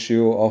the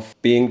issue of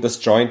being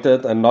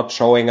disjointed and not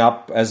showing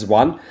up as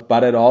one,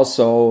 but it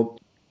also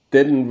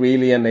didn't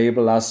really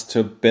enable us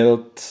to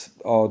build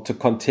or to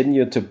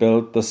continue to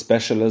build the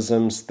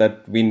specialisms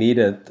that we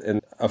needed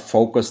in a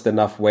focused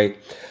enough way.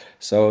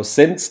 So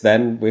since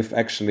then, we've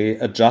actually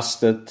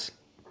adjusted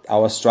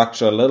our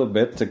structure a little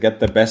bit to get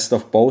the best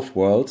of both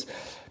worlds.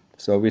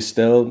 So we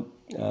still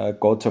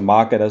go to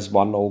market as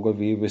one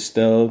Ogilvy. We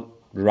still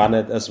run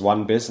it as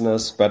one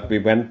business, but we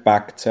went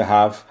back to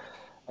have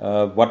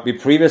what we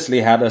previously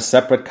had as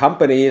separate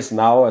companies,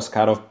 now as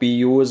kind of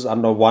BUs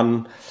under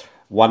one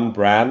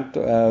brand,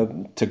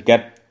 to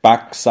get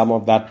back some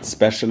of that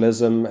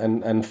specialism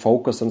and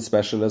focus on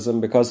specialism,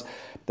 because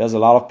there's a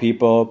lot of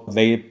people,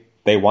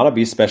 they want to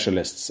be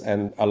specialists,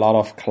 and a lot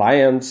of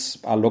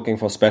clients are looking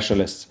for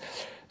specialists.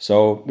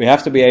 So we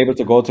have to be able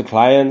to go to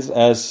clients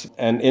as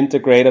an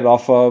integrated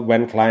offer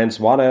when clients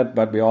want it,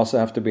 but we also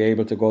have to be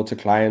able to go to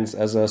clients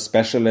as a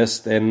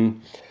specialist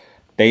in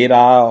data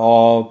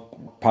or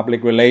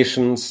public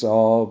relations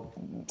or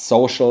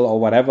social or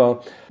whatever,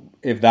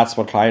 if that's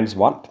what clients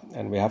want.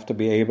 And we have to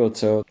be able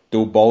to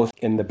do both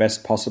in the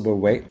best possible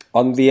way.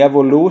 On the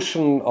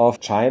evolution of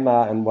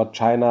China and what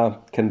China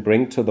can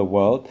bring to the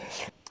world,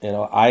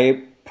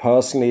 I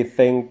personally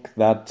think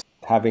that,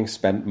 having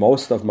spent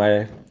most of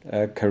my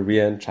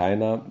career in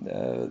China,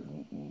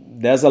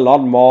 there's a lot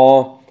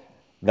more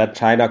that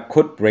China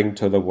could bring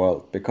to the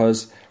world,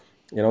 because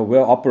we're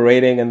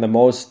operating in the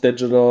most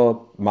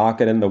digital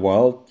market in the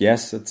world.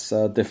 Yes, it's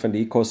different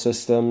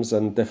ecosystems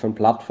and different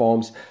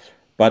platforms,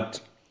 but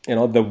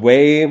the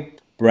way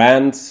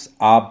brands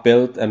are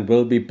built and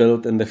will be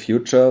built in the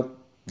future,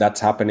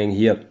 that's happening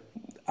here.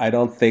 I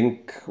don't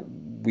think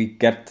we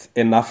get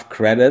enough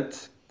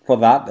credit for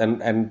that,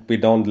 and we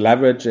don't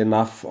leverage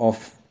enough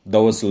of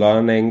those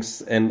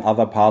learnings in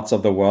other parts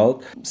of the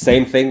world.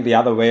 Same thing the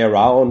other way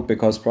around,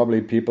 because probably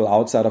people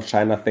outside of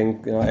China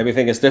think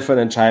everything is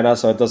different in China,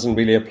 so it doesn't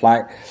really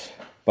apply.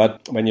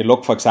 But when you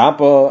look, for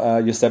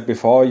example, you said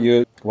before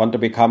you want to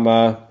become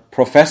a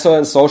professor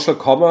in social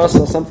commerce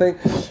or something.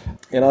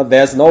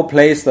 There's no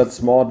place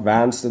that's more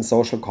advanced in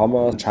social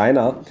commerce than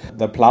China.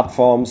 The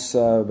platforms,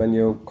 when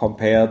you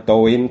compare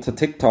Douyin to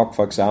TikTok,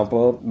 for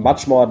example,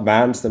 much more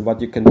advanced than what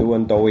you can do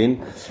in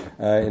Douyin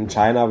in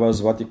China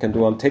versus what you can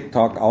do on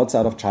TikTok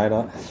outside of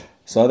China.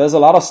 So there's a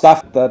lot of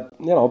stuff that,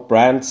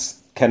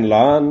 brands can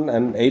learn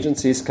and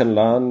agencies can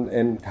learn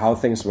in how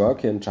things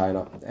work here in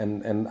China.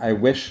 And I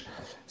wish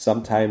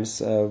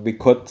sometimes we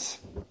could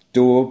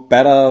do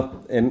better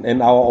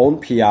in our own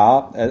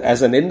PR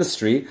as an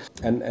industry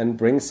and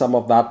bring some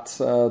of that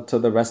to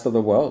the rest of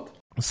the world.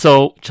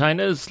 So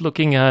China is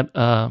looking at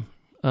a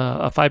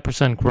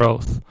 5%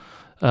 growth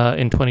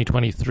in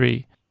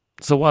 2023.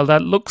 So while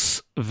that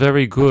looks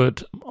very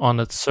good on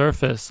its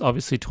surface,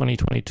 obviously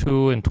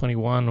 2022 and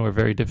 21 were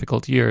very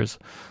difficult years.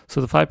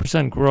 So the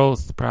 5%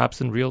 growth, perhaps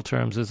in real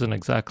terms, isn't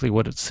exactly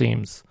what it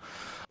seems.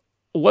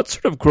 What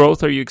sort of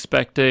growth are you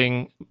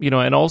expecting?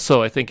 And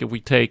also I think if we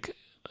take,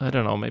 I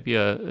don't know, maybe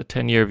a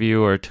 10-year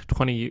view or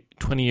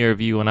 20-year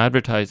view on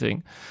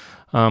advertising,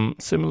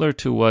 Similar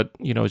to what,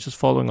 just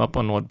following up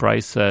on what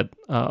Bryce said,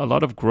 a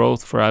lot of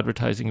growth for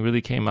advertising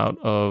really came out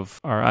of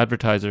our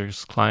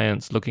advertisers,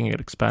 clients looking at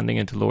expanding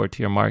into lower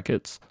tier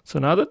markets. So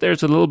now that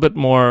there's a little bit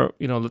more,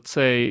 let's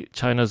say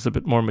China's a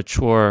bit more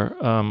mature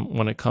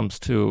when it comes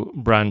to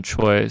brand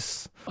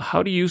choice,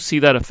 how do you see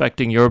that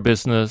affecting your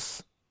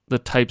business, the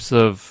types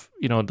of,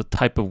 the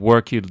type of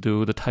work you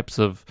do, the types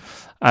of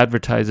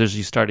advertisers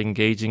you start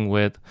engaging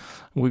with?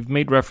 We've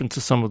made reference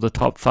to some of the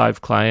top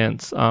 5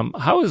 clients.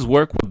 How is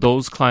work with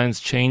those clients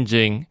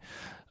changing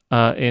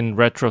in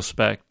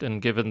retrospect?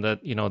 And given that,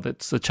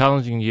 that's a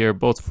challenging year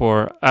both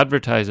for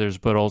advertisers,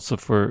 but also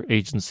for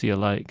agency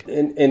alike.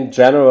 In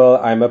general,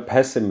 I'm a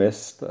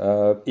pessimist,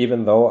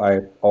 even though I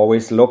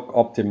always look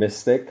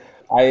optimistic.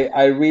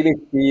 I really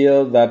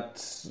feel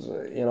that,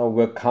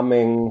 we're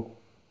coming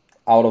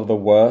out of the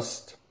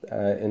worst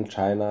in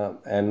China.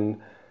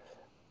 And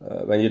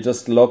when you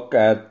just look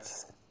at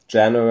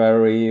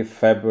January,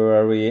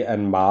 February,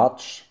 and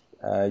March,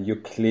 you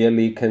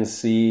clearly can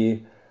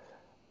see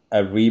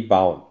a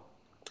rebound.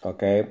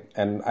 Okay.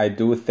 And I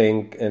do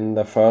think in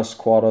the first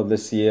quarter of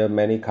this year,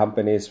 many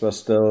companies were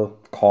still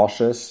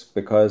cautious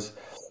because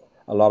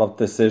a lot of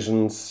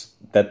decisions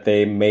that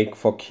they make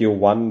for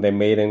Q1, they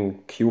made in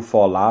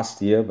Q4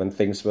 last year when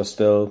things were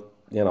still,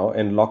 in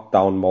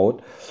lockdown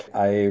mode.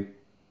 I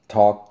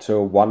talked to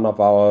one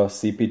of our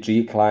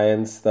CPG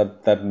clients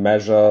that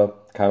measure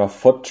kind of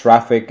foot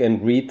traffic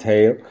in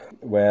retail,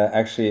 where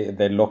actually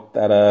they looked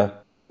at a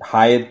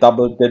high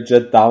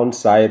double-digit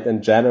downside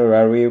in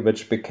January,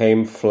 which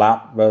became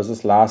flat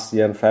versus last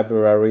year in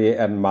February,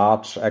 and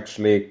March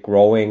actually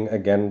growing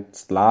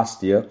against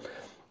last year.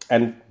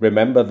 And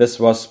remember, this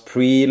was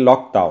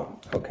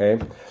pre-lockdown, okay?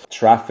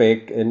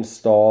 Traffic in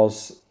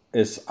stores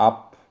is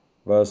up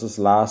versus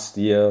last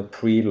year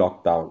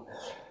pre-lockdown.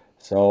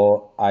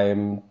 So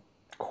I'm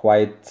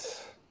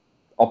quite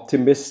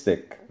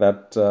optimistic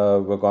that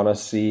we're going to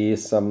see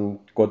some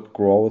good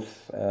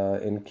growth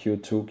in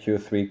Q2,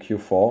 Q3,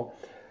 Q4.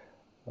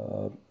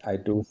 I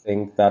do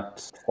think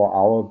that for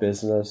our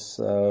business,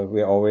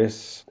 we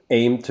always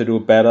aim to do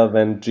better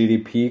than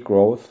GDP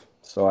growth.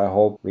 So I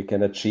hope we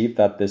can achieve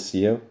that this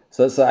year.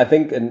 So I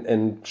think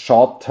in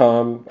short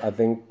term, I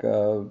think,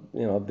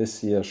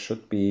 this year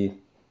should be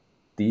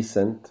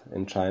decent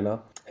in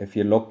China. If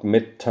you look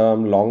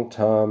midterm, long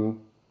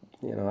term,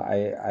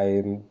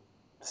 I'm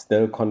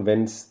still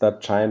convinced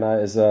that China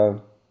is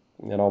a,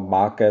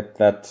 market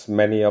that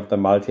many of the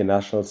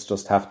multinationals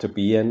just have to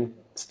be in.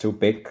 It's too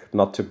big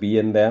not to be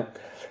in there.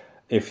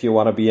 If you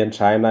want to be in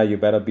China, you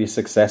better be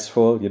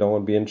successful. You don't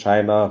want to be in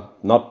China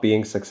not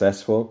being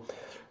successful.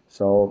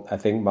 So I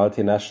think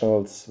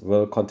multinationals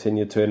will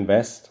continue to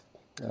invest.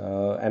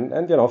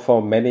 And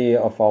for many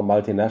of our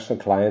multinational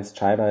clients,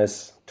 China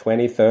is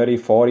 20, 30,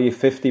 40,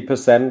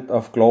 50%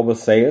 of global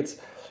sales.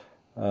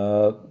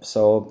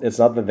 So it's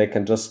not that they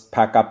can just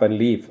pack up and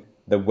leave.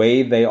 The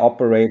way they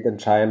operate in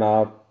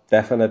China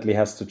definitely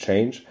has to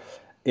change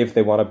if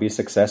they want to be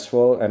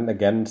successful. And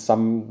again,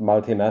 some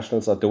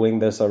multinationals are doing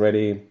this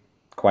already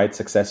quite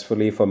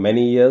successfully for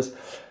many years.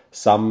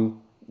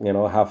 Some,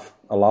 have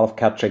a lot of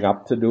catching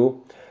up to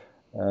do.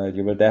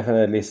 You will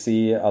definitely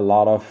see a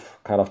lot of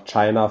kind of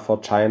China for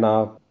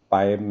China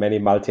by many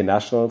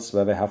multinationals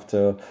where they have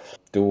to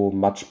do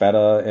much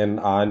better in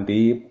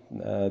R&D.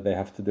 They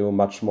have to do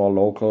much more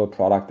local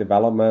product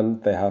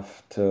development. They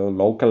have to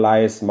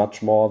localize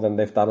much more than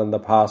they've done in the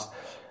past.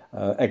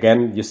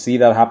 Again, you see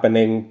that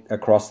happening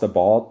across the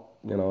board,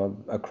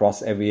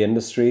 across every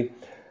industry.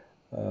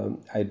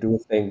 I do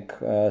think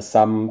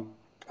some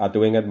are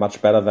doing it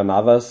much better than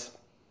others.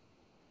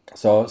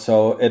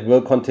 So it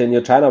will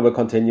continue. China will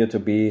continue to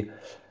be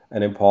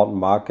an important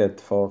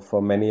market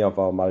for many of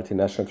our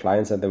multinational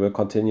clients, and they will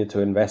continue to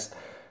invest.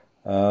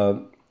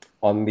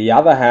 On the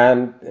other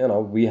hand,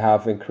 we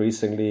have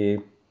increasingly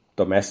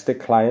domestic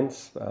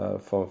clients.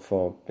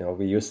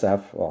 We used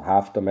to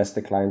have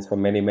domestic clients for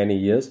many, many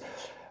years.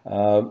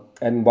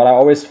 And what I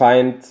always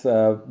find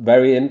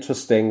very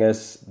interesting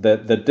is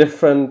the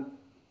different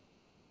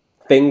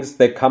things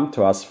they come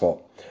to us for.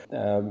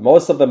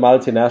 Most of the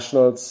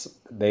multinationals,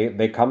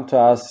 they come to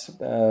us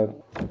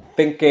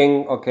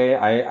thinking, okay,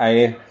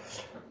 I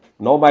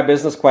know my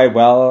business quite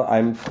well.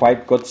 I'm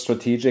quite good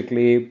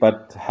strategically,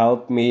 but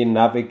help me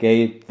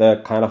navigate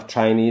the kind of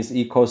Chinese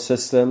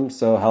ecosystem.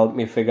 So help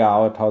me figure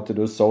out how to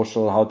do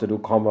social, how to do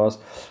commerce,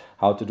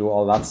 how to do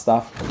all that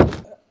stuff.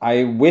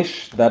 I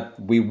wish that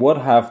we would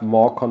have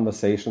more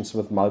conversations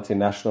with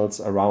multinationals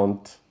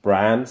around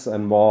brands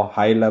and more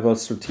high-level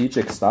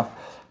strategic stuff,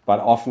 but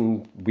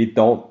often we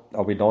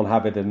don't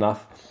have it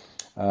enough.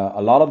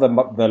 A lot of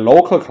the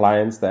local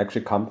clients, they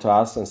actually come to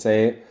us and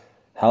say,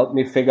 help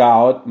me figure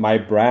out my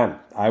brand.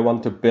 I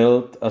want to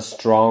build a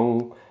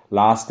strong,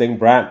 lasting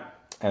brand.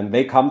 And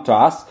they come to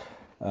us.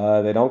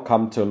 They don't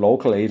come to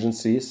local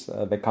agencies.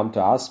 They come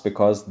to us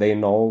because they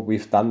know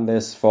we've done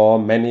this for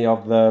many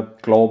of the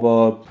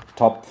global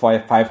top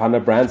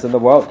 500 brands in the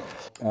world.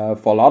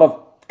 For a lot of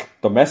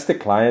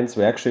domestic clients,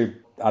 we actually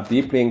are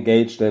deeply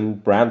engaged in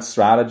brand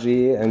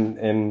strategy and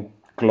in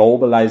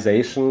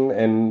globalization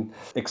and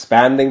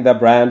expanding their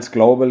brands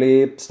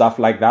globally, stuff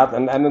like that.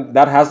 And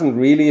that hasn't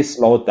really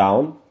slowed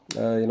down.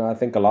 I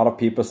think a lot of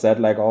people said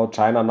like, oh,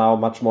 China now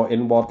much more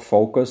inward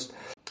focused.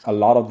 A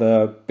lot of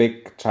the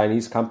big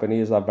Chinese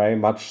companies are very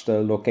much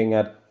still looking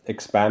at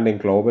expanding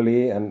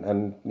globally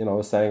and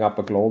setting up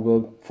a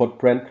global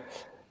footprint,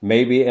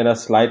 maybe in a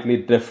slightly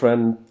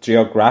different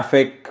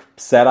geographic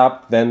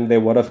setup than they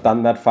would have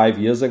done that 5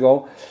 years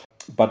ago.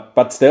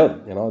 But still,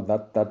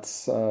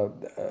 that's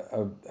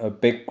a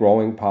big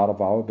growing part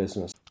of our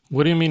business.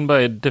 What do you mean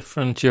by a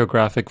different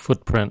geographic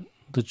footprint?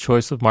 The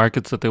choice of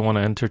markets that they want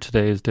to enter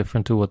today is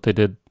different to what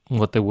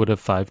they would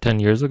have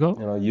 5-10 years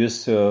ago?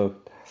 Used to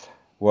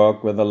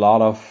work with a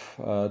lot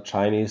of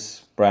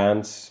Chinese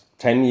brands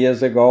 10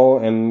 years ago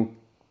and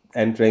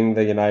entering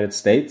the United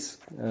States.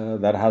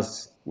 That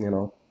has,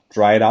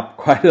 dried up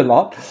quite a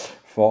lot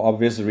for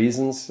obvious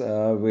reasons.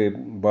 We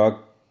work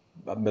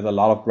with a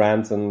lot of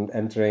brands and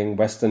entering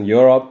Western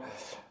Europe.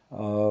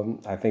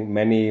 I think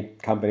many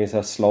companies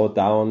have slowed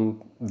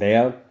down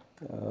there.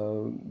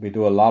 We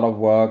do a lot of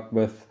work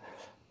with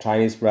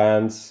Chinese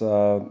brands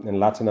in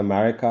Latin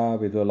America.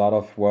 We do a lot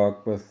of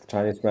work with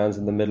Chinese brands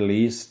in the Middle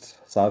East,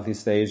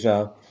 Southeast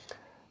Asia,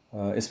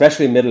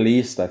 especially Middle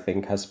East. I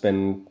think has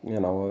been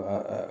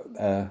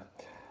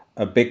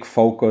a big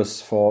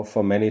focus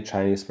for many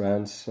Chinese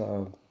brands.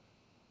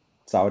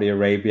 Saudi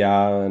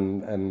Arabia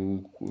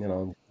and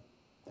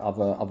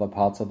other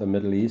parts of the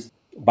Middle East.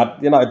 But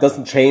it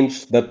doesn't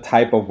change the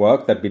type of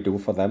work that we do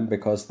for them,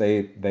 because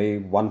they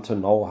want to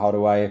know, how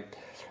do I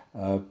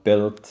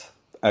build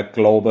a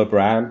global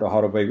brand, or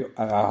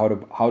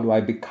how do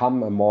I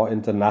become a more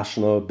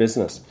international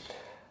business,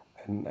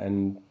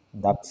 and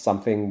that's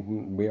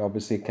something we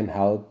obviously can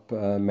help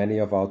many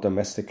of our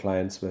domestic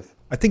clients with.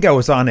 I think I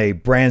was on a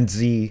Brand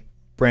Z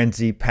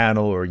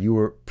panel, or you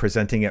were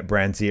presenting at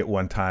Brand Z at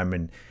one time,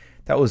 and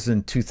that was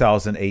in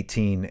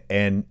 2018.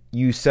 And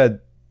you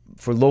said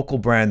for local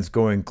brands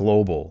going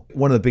global,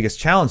 one of the biggest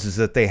challenges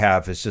that they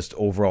have is just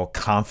overall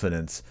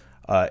confidence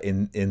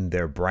in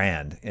their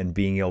brand and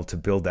being able to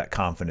build that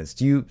confidence.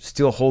 Do you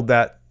still hold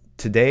that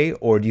today,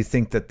 or do you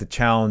think that the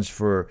challenge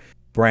for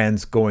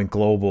brands going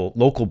global,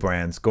 local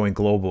brands going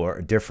global,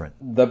 are different?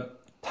 The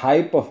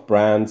type of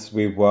brands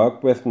we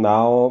work with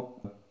now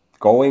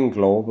going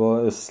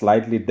global is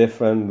slightly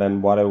different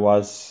than what it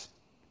was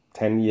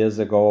 10 years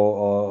ago,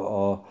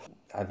 or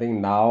I think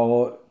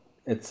now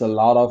it's a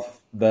lot of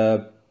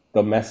the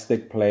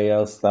domestic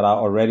players that are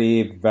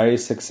already very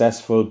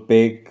successful,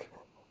 big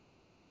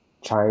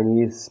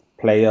Chinese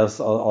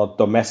players or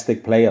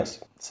domestic players.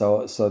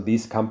 So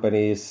these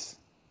companies,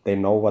 they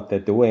know what they're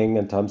doing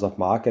in terms of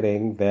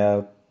marketing.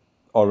 They're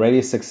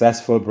already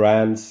successful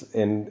brands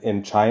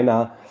in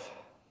China.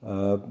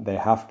 They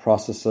have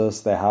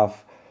processes, they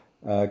have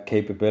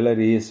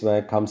capabilities when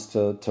it comes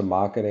to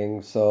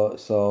marketing.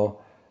 So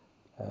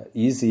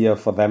easier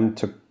for them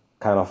to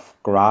kind of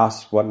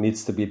grasp what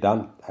needs to be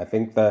done. I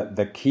think that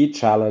the key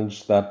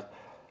challenge that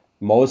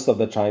most of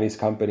the Chinese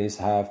companies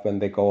have when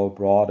they go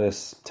abroad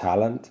is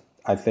talent.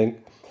 I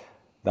think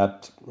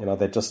that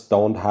they just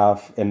don't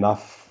have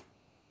enough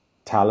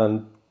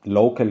talent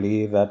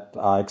locally that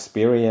are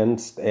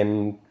experienced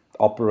in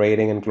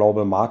operating in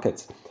global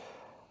markets,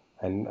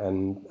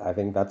 and I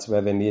think that's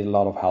where they need a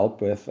lot of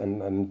help with,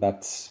 and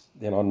that's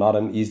not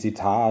an easy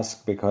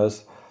task,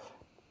 because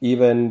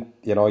even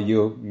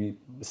you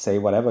say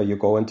whatever, you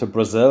go into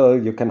Brazil,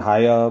 you can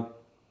hire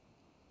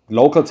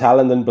local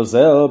talent in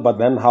Brazil, but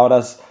then how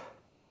does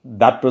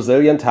that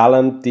Brazilian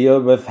talent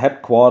deal with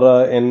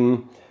headquarter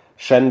in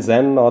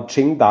Shenzhen or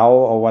Qingdao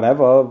or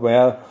whatever,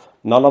 where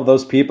none of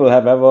those people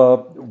have ever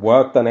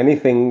worked on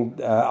anything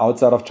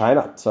outside of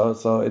China?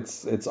 So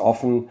it's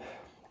often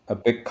a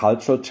big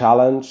cultural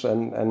challenge,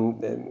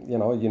 and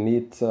you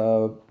need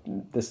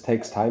this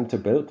takes time to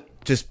build.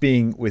 Just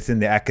being within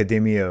the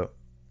academia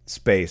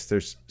space,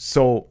 there's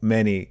so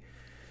many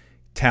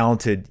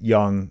talented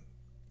young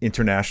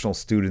international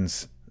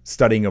students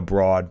studying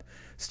abroad,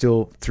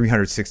 still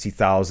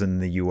 360,000 in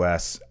the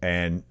US,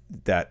 and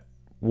that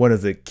one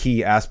of the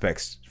key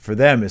aspects for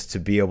them is to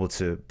be able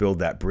to build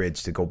that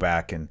bridge to go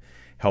back and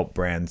help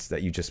brands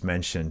that you just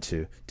mentioned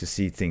to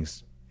see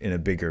things in a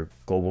bigger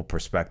global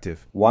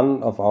perspective.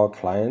 One of our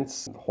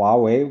clients,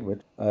 Huawei,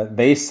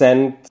 they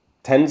send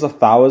tens of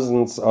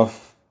thousands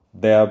of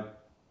their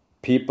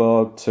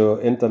people to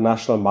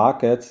international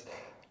markets.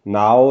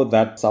 Now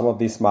that some of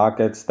these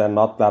markets, they're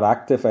not that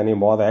active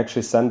anymore, they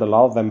actually send a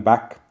lot of them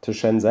back to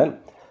Shenzhen.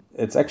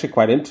 It's actually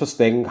quite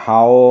interesting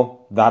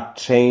how that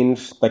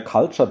changed the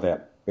culture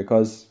there,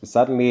 because we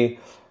suddenly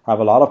have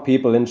a lot of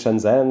people in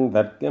Shenzhen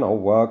that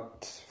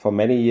worked for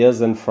many years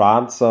in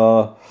France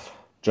or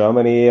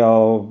Germany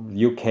or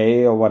UK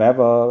or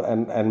whatever,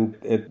 and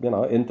it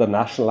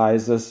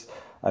internationalizes,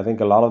 I think,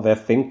 a lot of their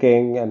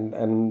thinking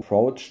and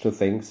approach to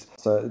things.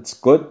 So it's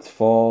good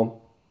for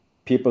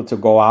people to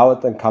go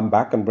out and come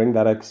back and bring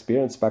that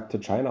experience back to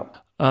China.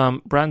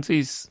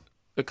 Brandzy's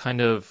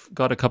kind of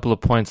got a couple of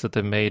points that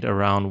they've made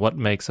around what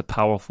makes a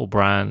powerful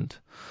brand.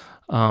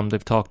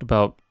 They've talked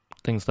about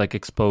things like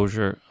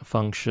exposure,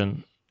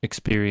 function,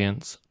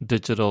 experience,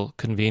 digital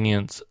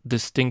convenience,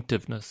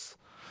 distinctiveness,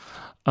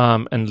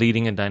 and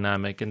leading a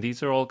dynamic. And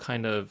these are all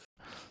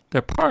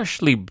they're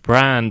partially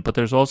brand, but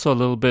there's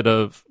also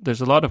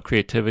there's a lot of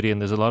creativity and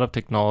there's a lot of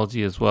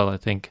technology as well, I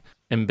think,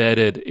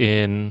 embedded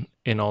in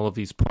all of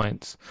these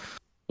points.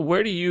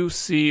 Where do you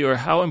see, or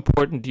how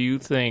important do you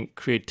think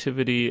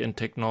creativity and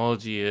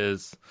technology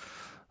is?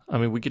 I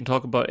mean, we can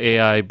talk about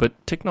AI, but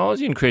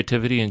technology and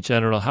creativity in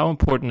general, how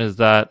important is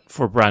that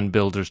for brand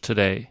builders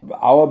today?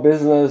 Our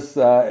business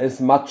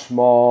is much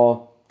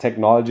more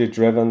technology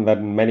driven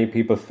than many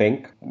people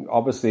think.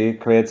 Obviously,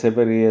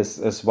 creativity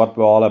is what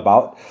we're all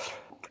about.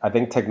 I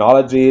think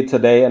technology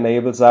today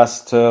enables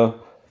us to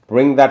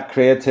bring that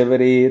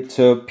creativity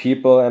to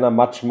people in a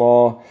much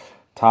more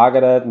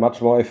targeted,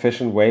 much more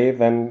efficient way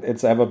than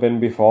it's ever been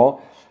before.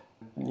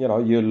 You know,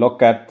 you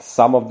look at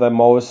some of the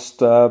most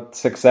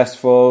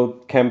successful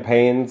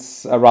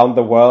campaigns around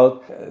the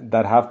world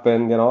that have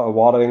been,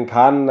 awarded in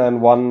Cannes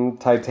and won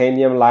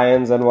Titanium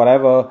Lions and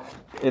whatever.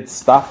 It's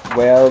stuff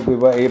where we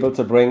were able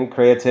to bring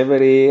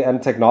creativity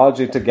and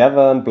technology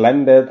together and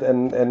blend it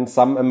in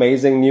some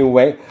amazing new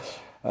way.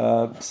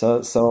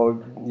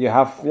 So you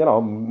have,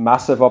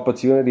 massive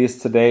opportunities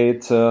today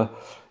to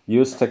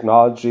use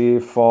technology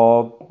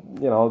for,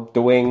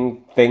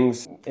 doing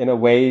things in a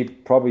way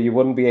probably you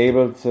wouldn't be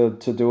able to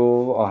do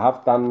or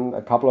have done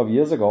a couple of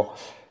years ago.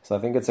 So I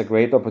think it's a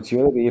great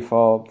opportunity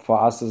for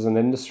us as an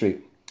industry.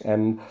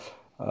 And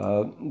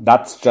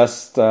that's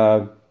just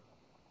on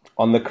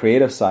the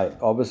creative side.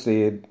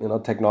 Obviously,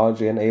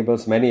 technology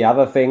enables many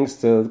other things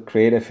to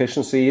create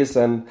efficiencies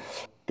and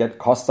get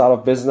costs out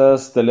of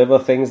business, deliver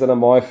things in a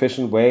more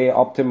efficient way,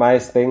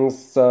 optimize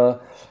things.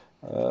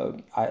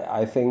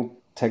 I think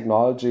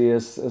technology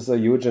is a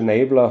huge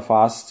enabler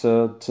for us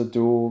to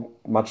do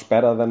much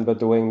better than we're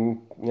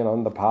doing,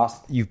 in the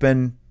past. You've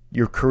been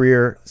your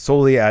career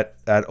solely at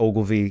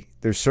Ogilvy.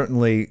 There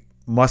certainly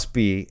must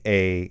be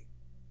a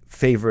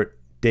favorite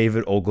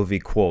David Ogilvy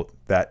quote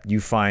that you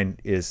find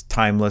is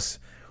timeless.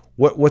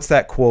 What's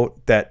that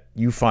quote that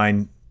you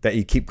find that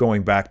you keep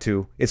going back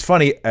to? It's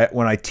funny,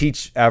 when I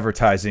teach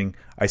advertising,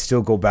 I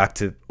still go back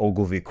to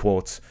Ogilvy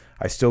quotes.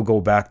 I still go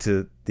back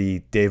to the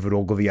David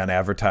Ogilvy on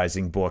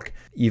Advertising book,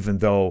 even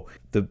though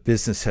the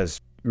business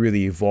has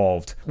really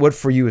evolved. What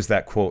for you is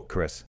that quote,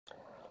 Chris?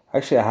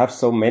 Actually, I have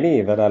so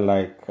many that I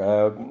like.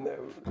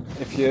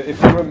 If you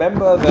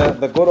remember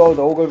the good old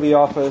Ogilvy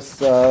office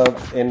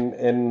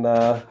in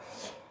the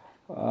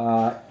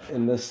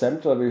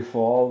center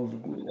before,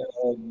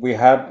 we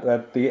had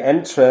at the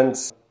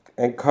entrance,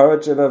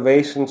 encourage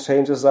innovation,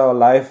 changes our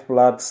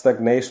lifeblood,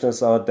 stagnation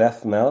is our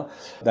death knell.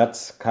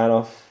 That's kind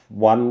of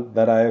one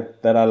that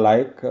I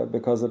like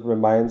because it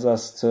reminds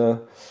us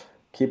to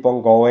keep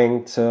on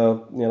going,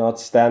 to not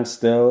stand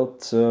still,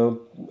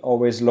 to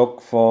always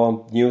look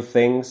for new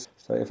things.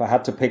 So if I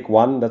had to pick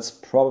one, that's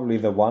probably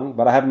the one.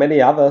 But I have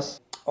many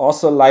others.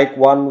 Also like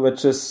one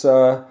which is,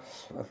 I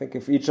think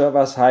if each of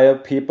us hire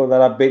people that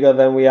are bigger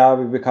than we are,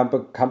 we become a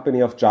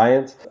company of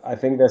giants. I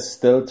think there's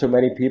still too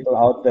many people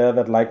out there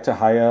that like to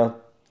hire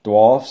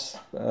dwarfs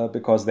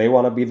because they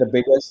want to be the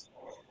biggest.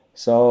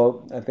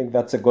 So I think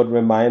that's a good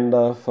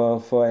reminder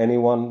for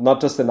anyone,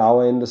 not just in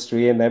our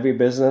industry, in every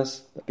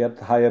business.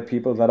 Hire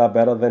people that are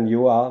better than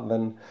you are,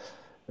 then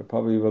it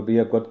probably will be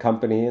a good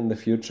company in the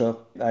future.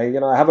 I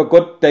have a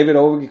good David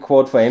Ogilvy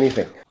quote for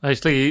anything.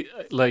 Actually,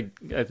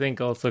 I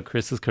think also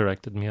Chris has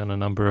corrected me on a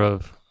number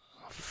of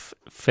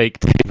fake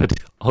David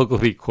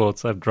Ogilvy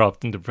quotes I've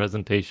dropped into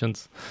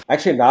presentations.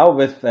 Actually, now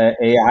with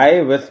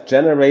AI, with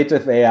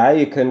generative AI,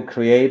 you can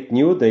create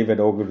new David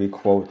Ogilvy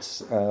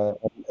quotes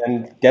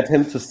and get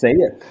him to say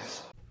it.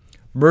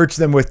 Merge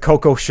them with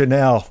Coco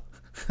Chanel.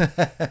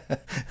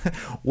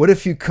 What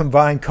if you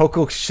combine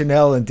Coco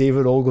Chanel and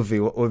David Ogilvy?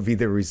 What would be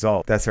the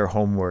result? That's our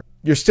homework.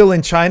 You're still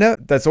in China?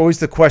 That's always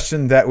the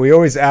question that we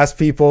always ask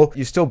people.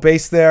 You're still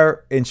based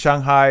there in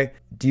Shanghai.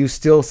 Do you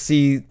still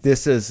see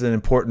this as an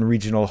important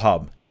regional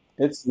hub?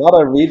 It's not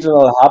a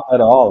regional hub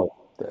at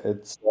all.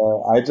 It's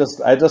I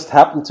just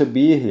happen to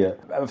be here.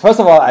 First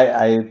of all,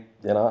 I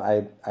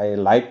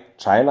like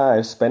China.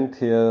 I've spent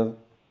here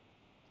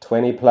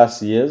 20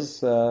 plus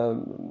years.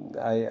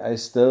 I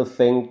still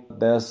think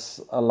there's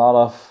a lot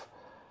of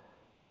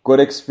good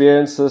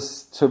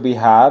experiences to be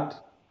had.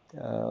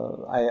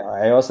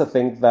 I also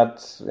think that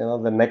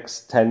the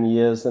next 10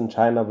 years in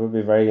China will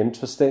be very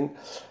interesting,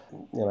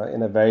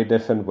 in a very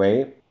different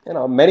way.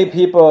 Many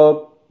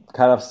people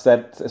kind of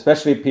said,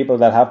 especially people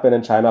that have been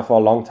in China for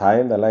a long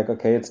time, they're like,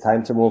 okay, it's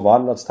time to move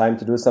on. It's time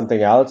to do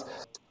something else.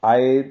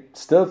 I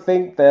still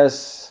think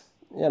there's,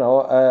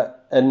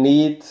 a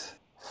need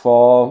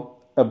for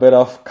a bit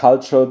of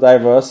cultural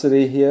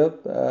diversity here.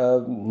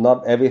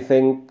 Not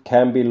everything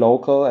can be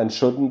local and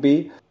shouldn't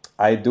be.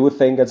 I do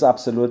think it's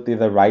absolutely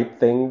the right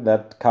thing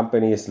that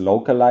companies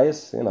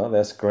localize.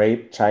 There's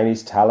great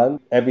Chinese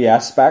talent, every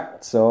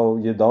aspect. So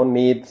you don't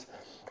need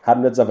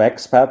hundreds of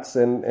expats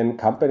in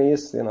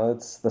companies.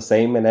 It's the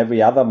same in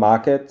every other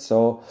market.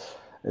 So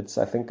it's,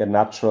 I think, a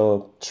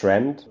natural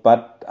trend.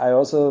 But I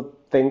also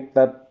think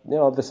that,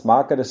 this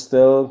market is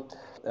still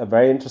a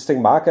very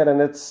interesting market,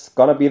 and it's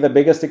going to be the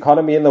biggest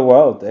economy in the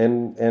world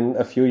in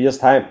a few years'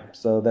 time.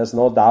 So there's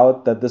no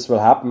doubt that this will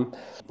happen.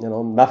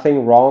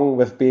 Nothing wrong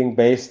with being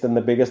based in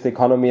the biggest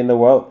economy in the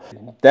world.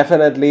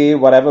 Definitely,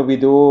 whatever we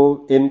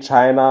do in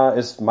China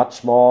is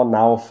much more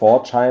now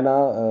for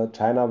China.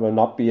 China will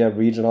not be a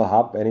regional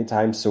hub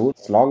anytime soon.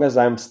 As long as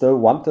I'm still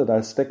wanted,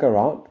 I'll stick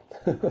around.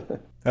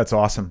 That's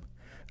awesome.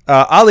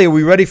 Ali, are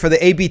we ready for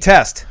the A/B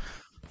test?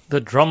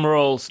 The drum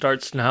roll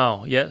starts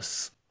now.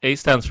 Yes. A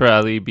stands for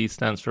Ali, B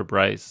stands for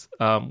Bryce.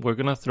 We're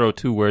going to throw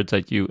 2 words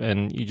at you,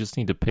 and you just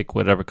need to pick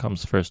whatever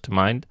comes first to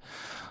mind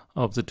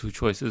of the 2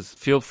 choices.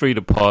 Feel free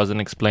to pause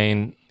and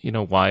explain,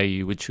 why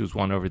you would choose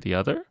one over the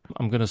other.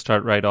 I'm going to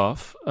start right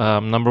off.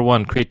 Number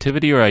 1,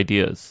 creativity or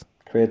ideas?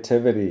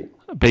 Creativity.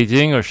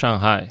 Beijing or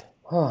Shanghai?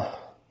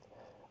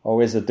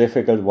 Always a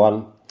difficult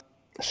one.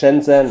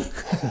 Shenzhen.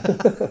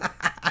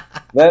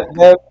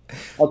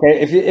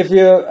 Okay, if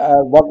you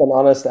want an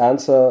honest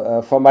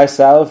answer, for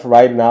myself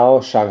right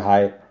now,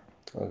 Shanghai.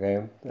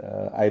 Okay,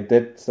 I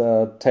did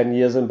 10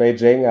 years in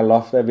Beijing. I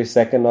loved every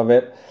second of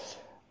it.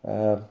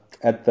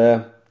 At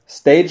the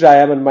stage I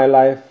am in my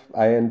life,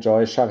 I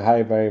enjoy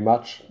Shanghai very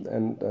much,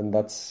 and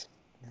that's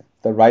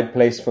the right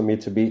place for me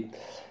to be.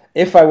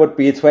 If I would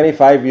be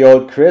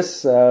 25-year-old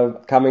Chris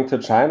coming to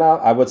China,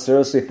 I would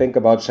seriously think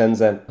about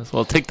Shenzhen.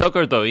 Well, TikTok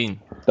or Douyin?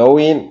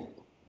 Douyin.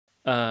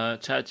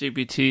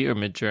 ChatGPT or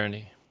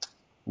Midjourney?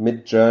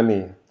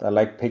 Midjourney. I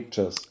like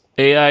pictures.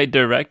 AI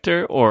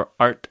director or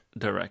art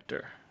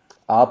director?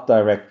 Art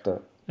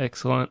director.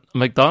 Excellent.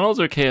 McDonald's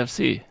or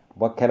KFC?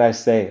 What can I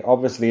say?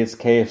 Obviously, it's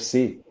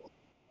KFC.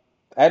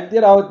 And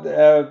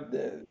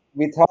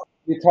we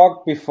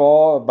talked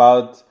before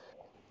about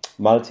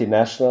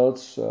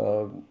multinationals.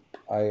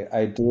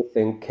 I do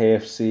think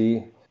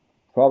KFC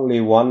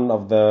probably one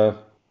of the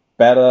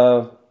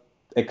better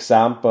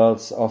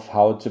examples of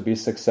how to be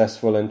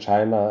successful in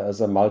China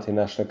as a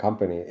multinational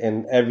company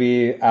in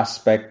every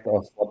aspect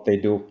of what they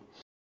do.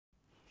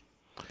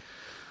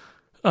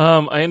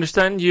 I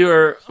understand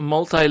you're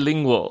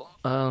multilingual.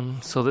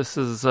 So this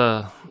is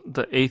the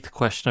 8th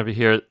question over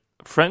here.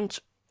 French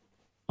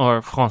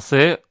or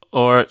Français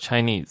or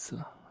Chinese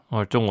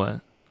or 中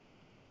文?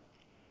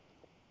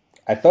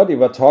 I thought you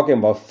were talking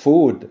about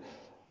food.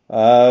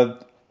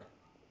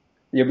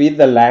 You mean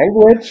the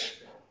language?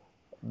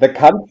 The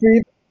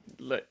country?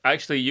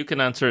 Actually, you can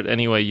answer it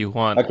any way you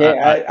want. Okay,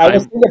 I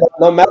was thinking about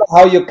no matter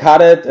how you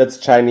cut it, it's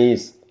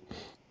Chinese.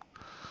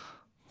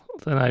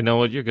 Then I know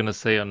what you're going to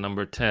say on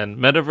number 10.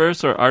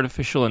 Metaverse or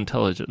artificial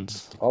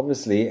intelligence?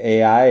 Obviously,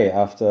 AI,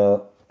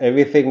 after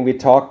everything we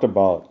talked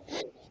about.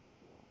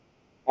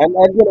 And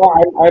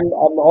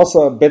I'm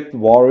also a bit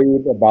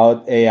worried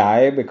about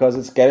AI because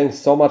it's getting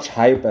so much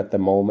hype at the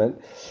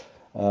moment.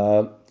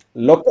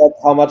 Look at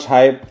how much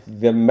hype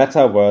the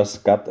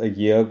metaverse got a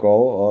year ago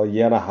or a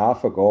year and a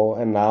half ago,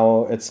 and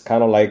now it's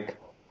kind of like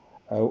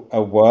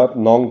a word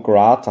non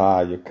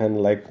grata. You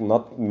can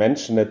not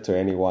mention it to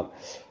anyone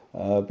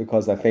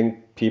because I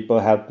think people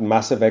had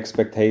massive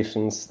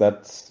expectations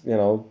that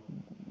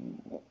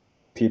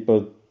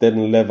people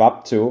didn't live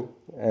up to,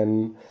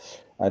 and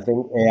I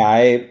think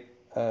AI.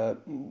 I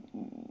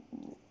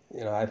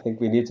think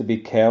we need to be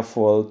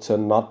careful to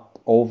not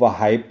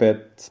overhype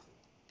it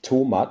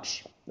too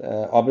much.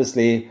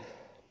 Obviously,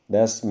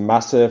 there's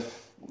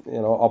massive,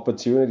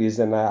 opportunities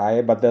in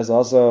AI, but there's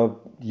also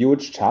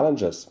huge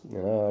challenges,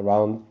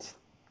 around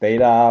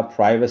data,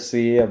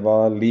 privacy,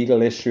 about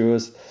legal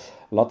issues,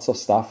 lots of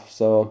stuff.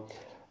 So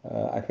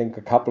I think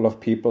a couple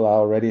of people are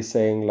already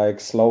saying,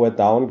 slow it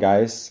down,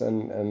 guys,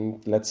 and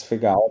let's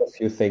figure out a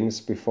few things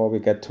before we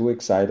get too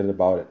excited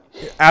about it.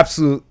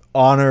 Absolute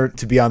honor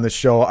to be on the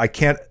show. I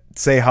can't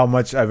say how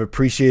much I've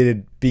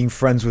appreciated being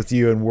friends with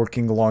you and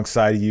working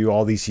alongside you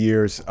all these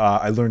years.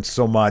 I learned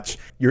so much.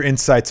 Your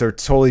insights are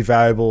totally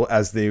valuable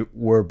as they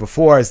were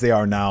before, as they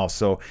are now.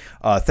 So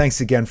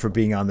thanks again for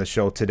being on the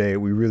show today.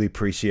 We really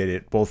appreciate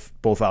it, both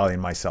Ali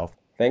and myself.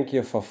 Thank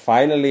you for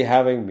finally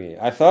having me.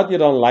 I thought you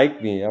don't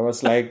like me. I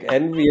was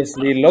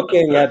enviously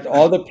looking at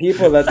all the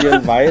people that you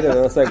invited.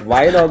 I was like,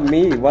 why not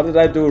me? What did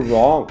I do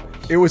wrong?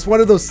 It was one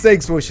of those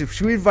things where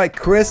should we invite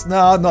Chris?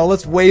 No,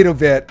 let's wait a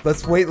bit.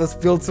 Let's wait. Let's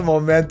build some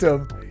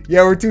momentum.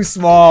 Yeah, we're too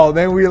small.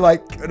 Then we're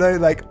like,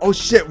 oh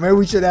shit, maybe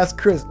we should ask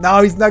Chris.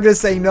 No, he's not going to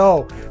say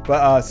no.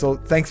 But so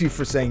thank you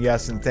for saying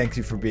yes, and thank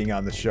you for being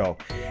on the show.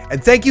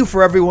 And thank you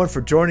for everyone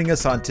for joining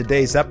us on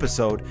today's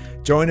episode.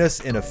 Join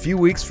us in a few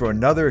weeks for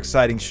another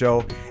exciting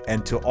show.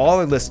 And to all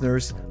our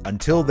listeners,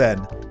 until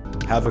then,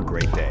 have a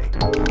great day.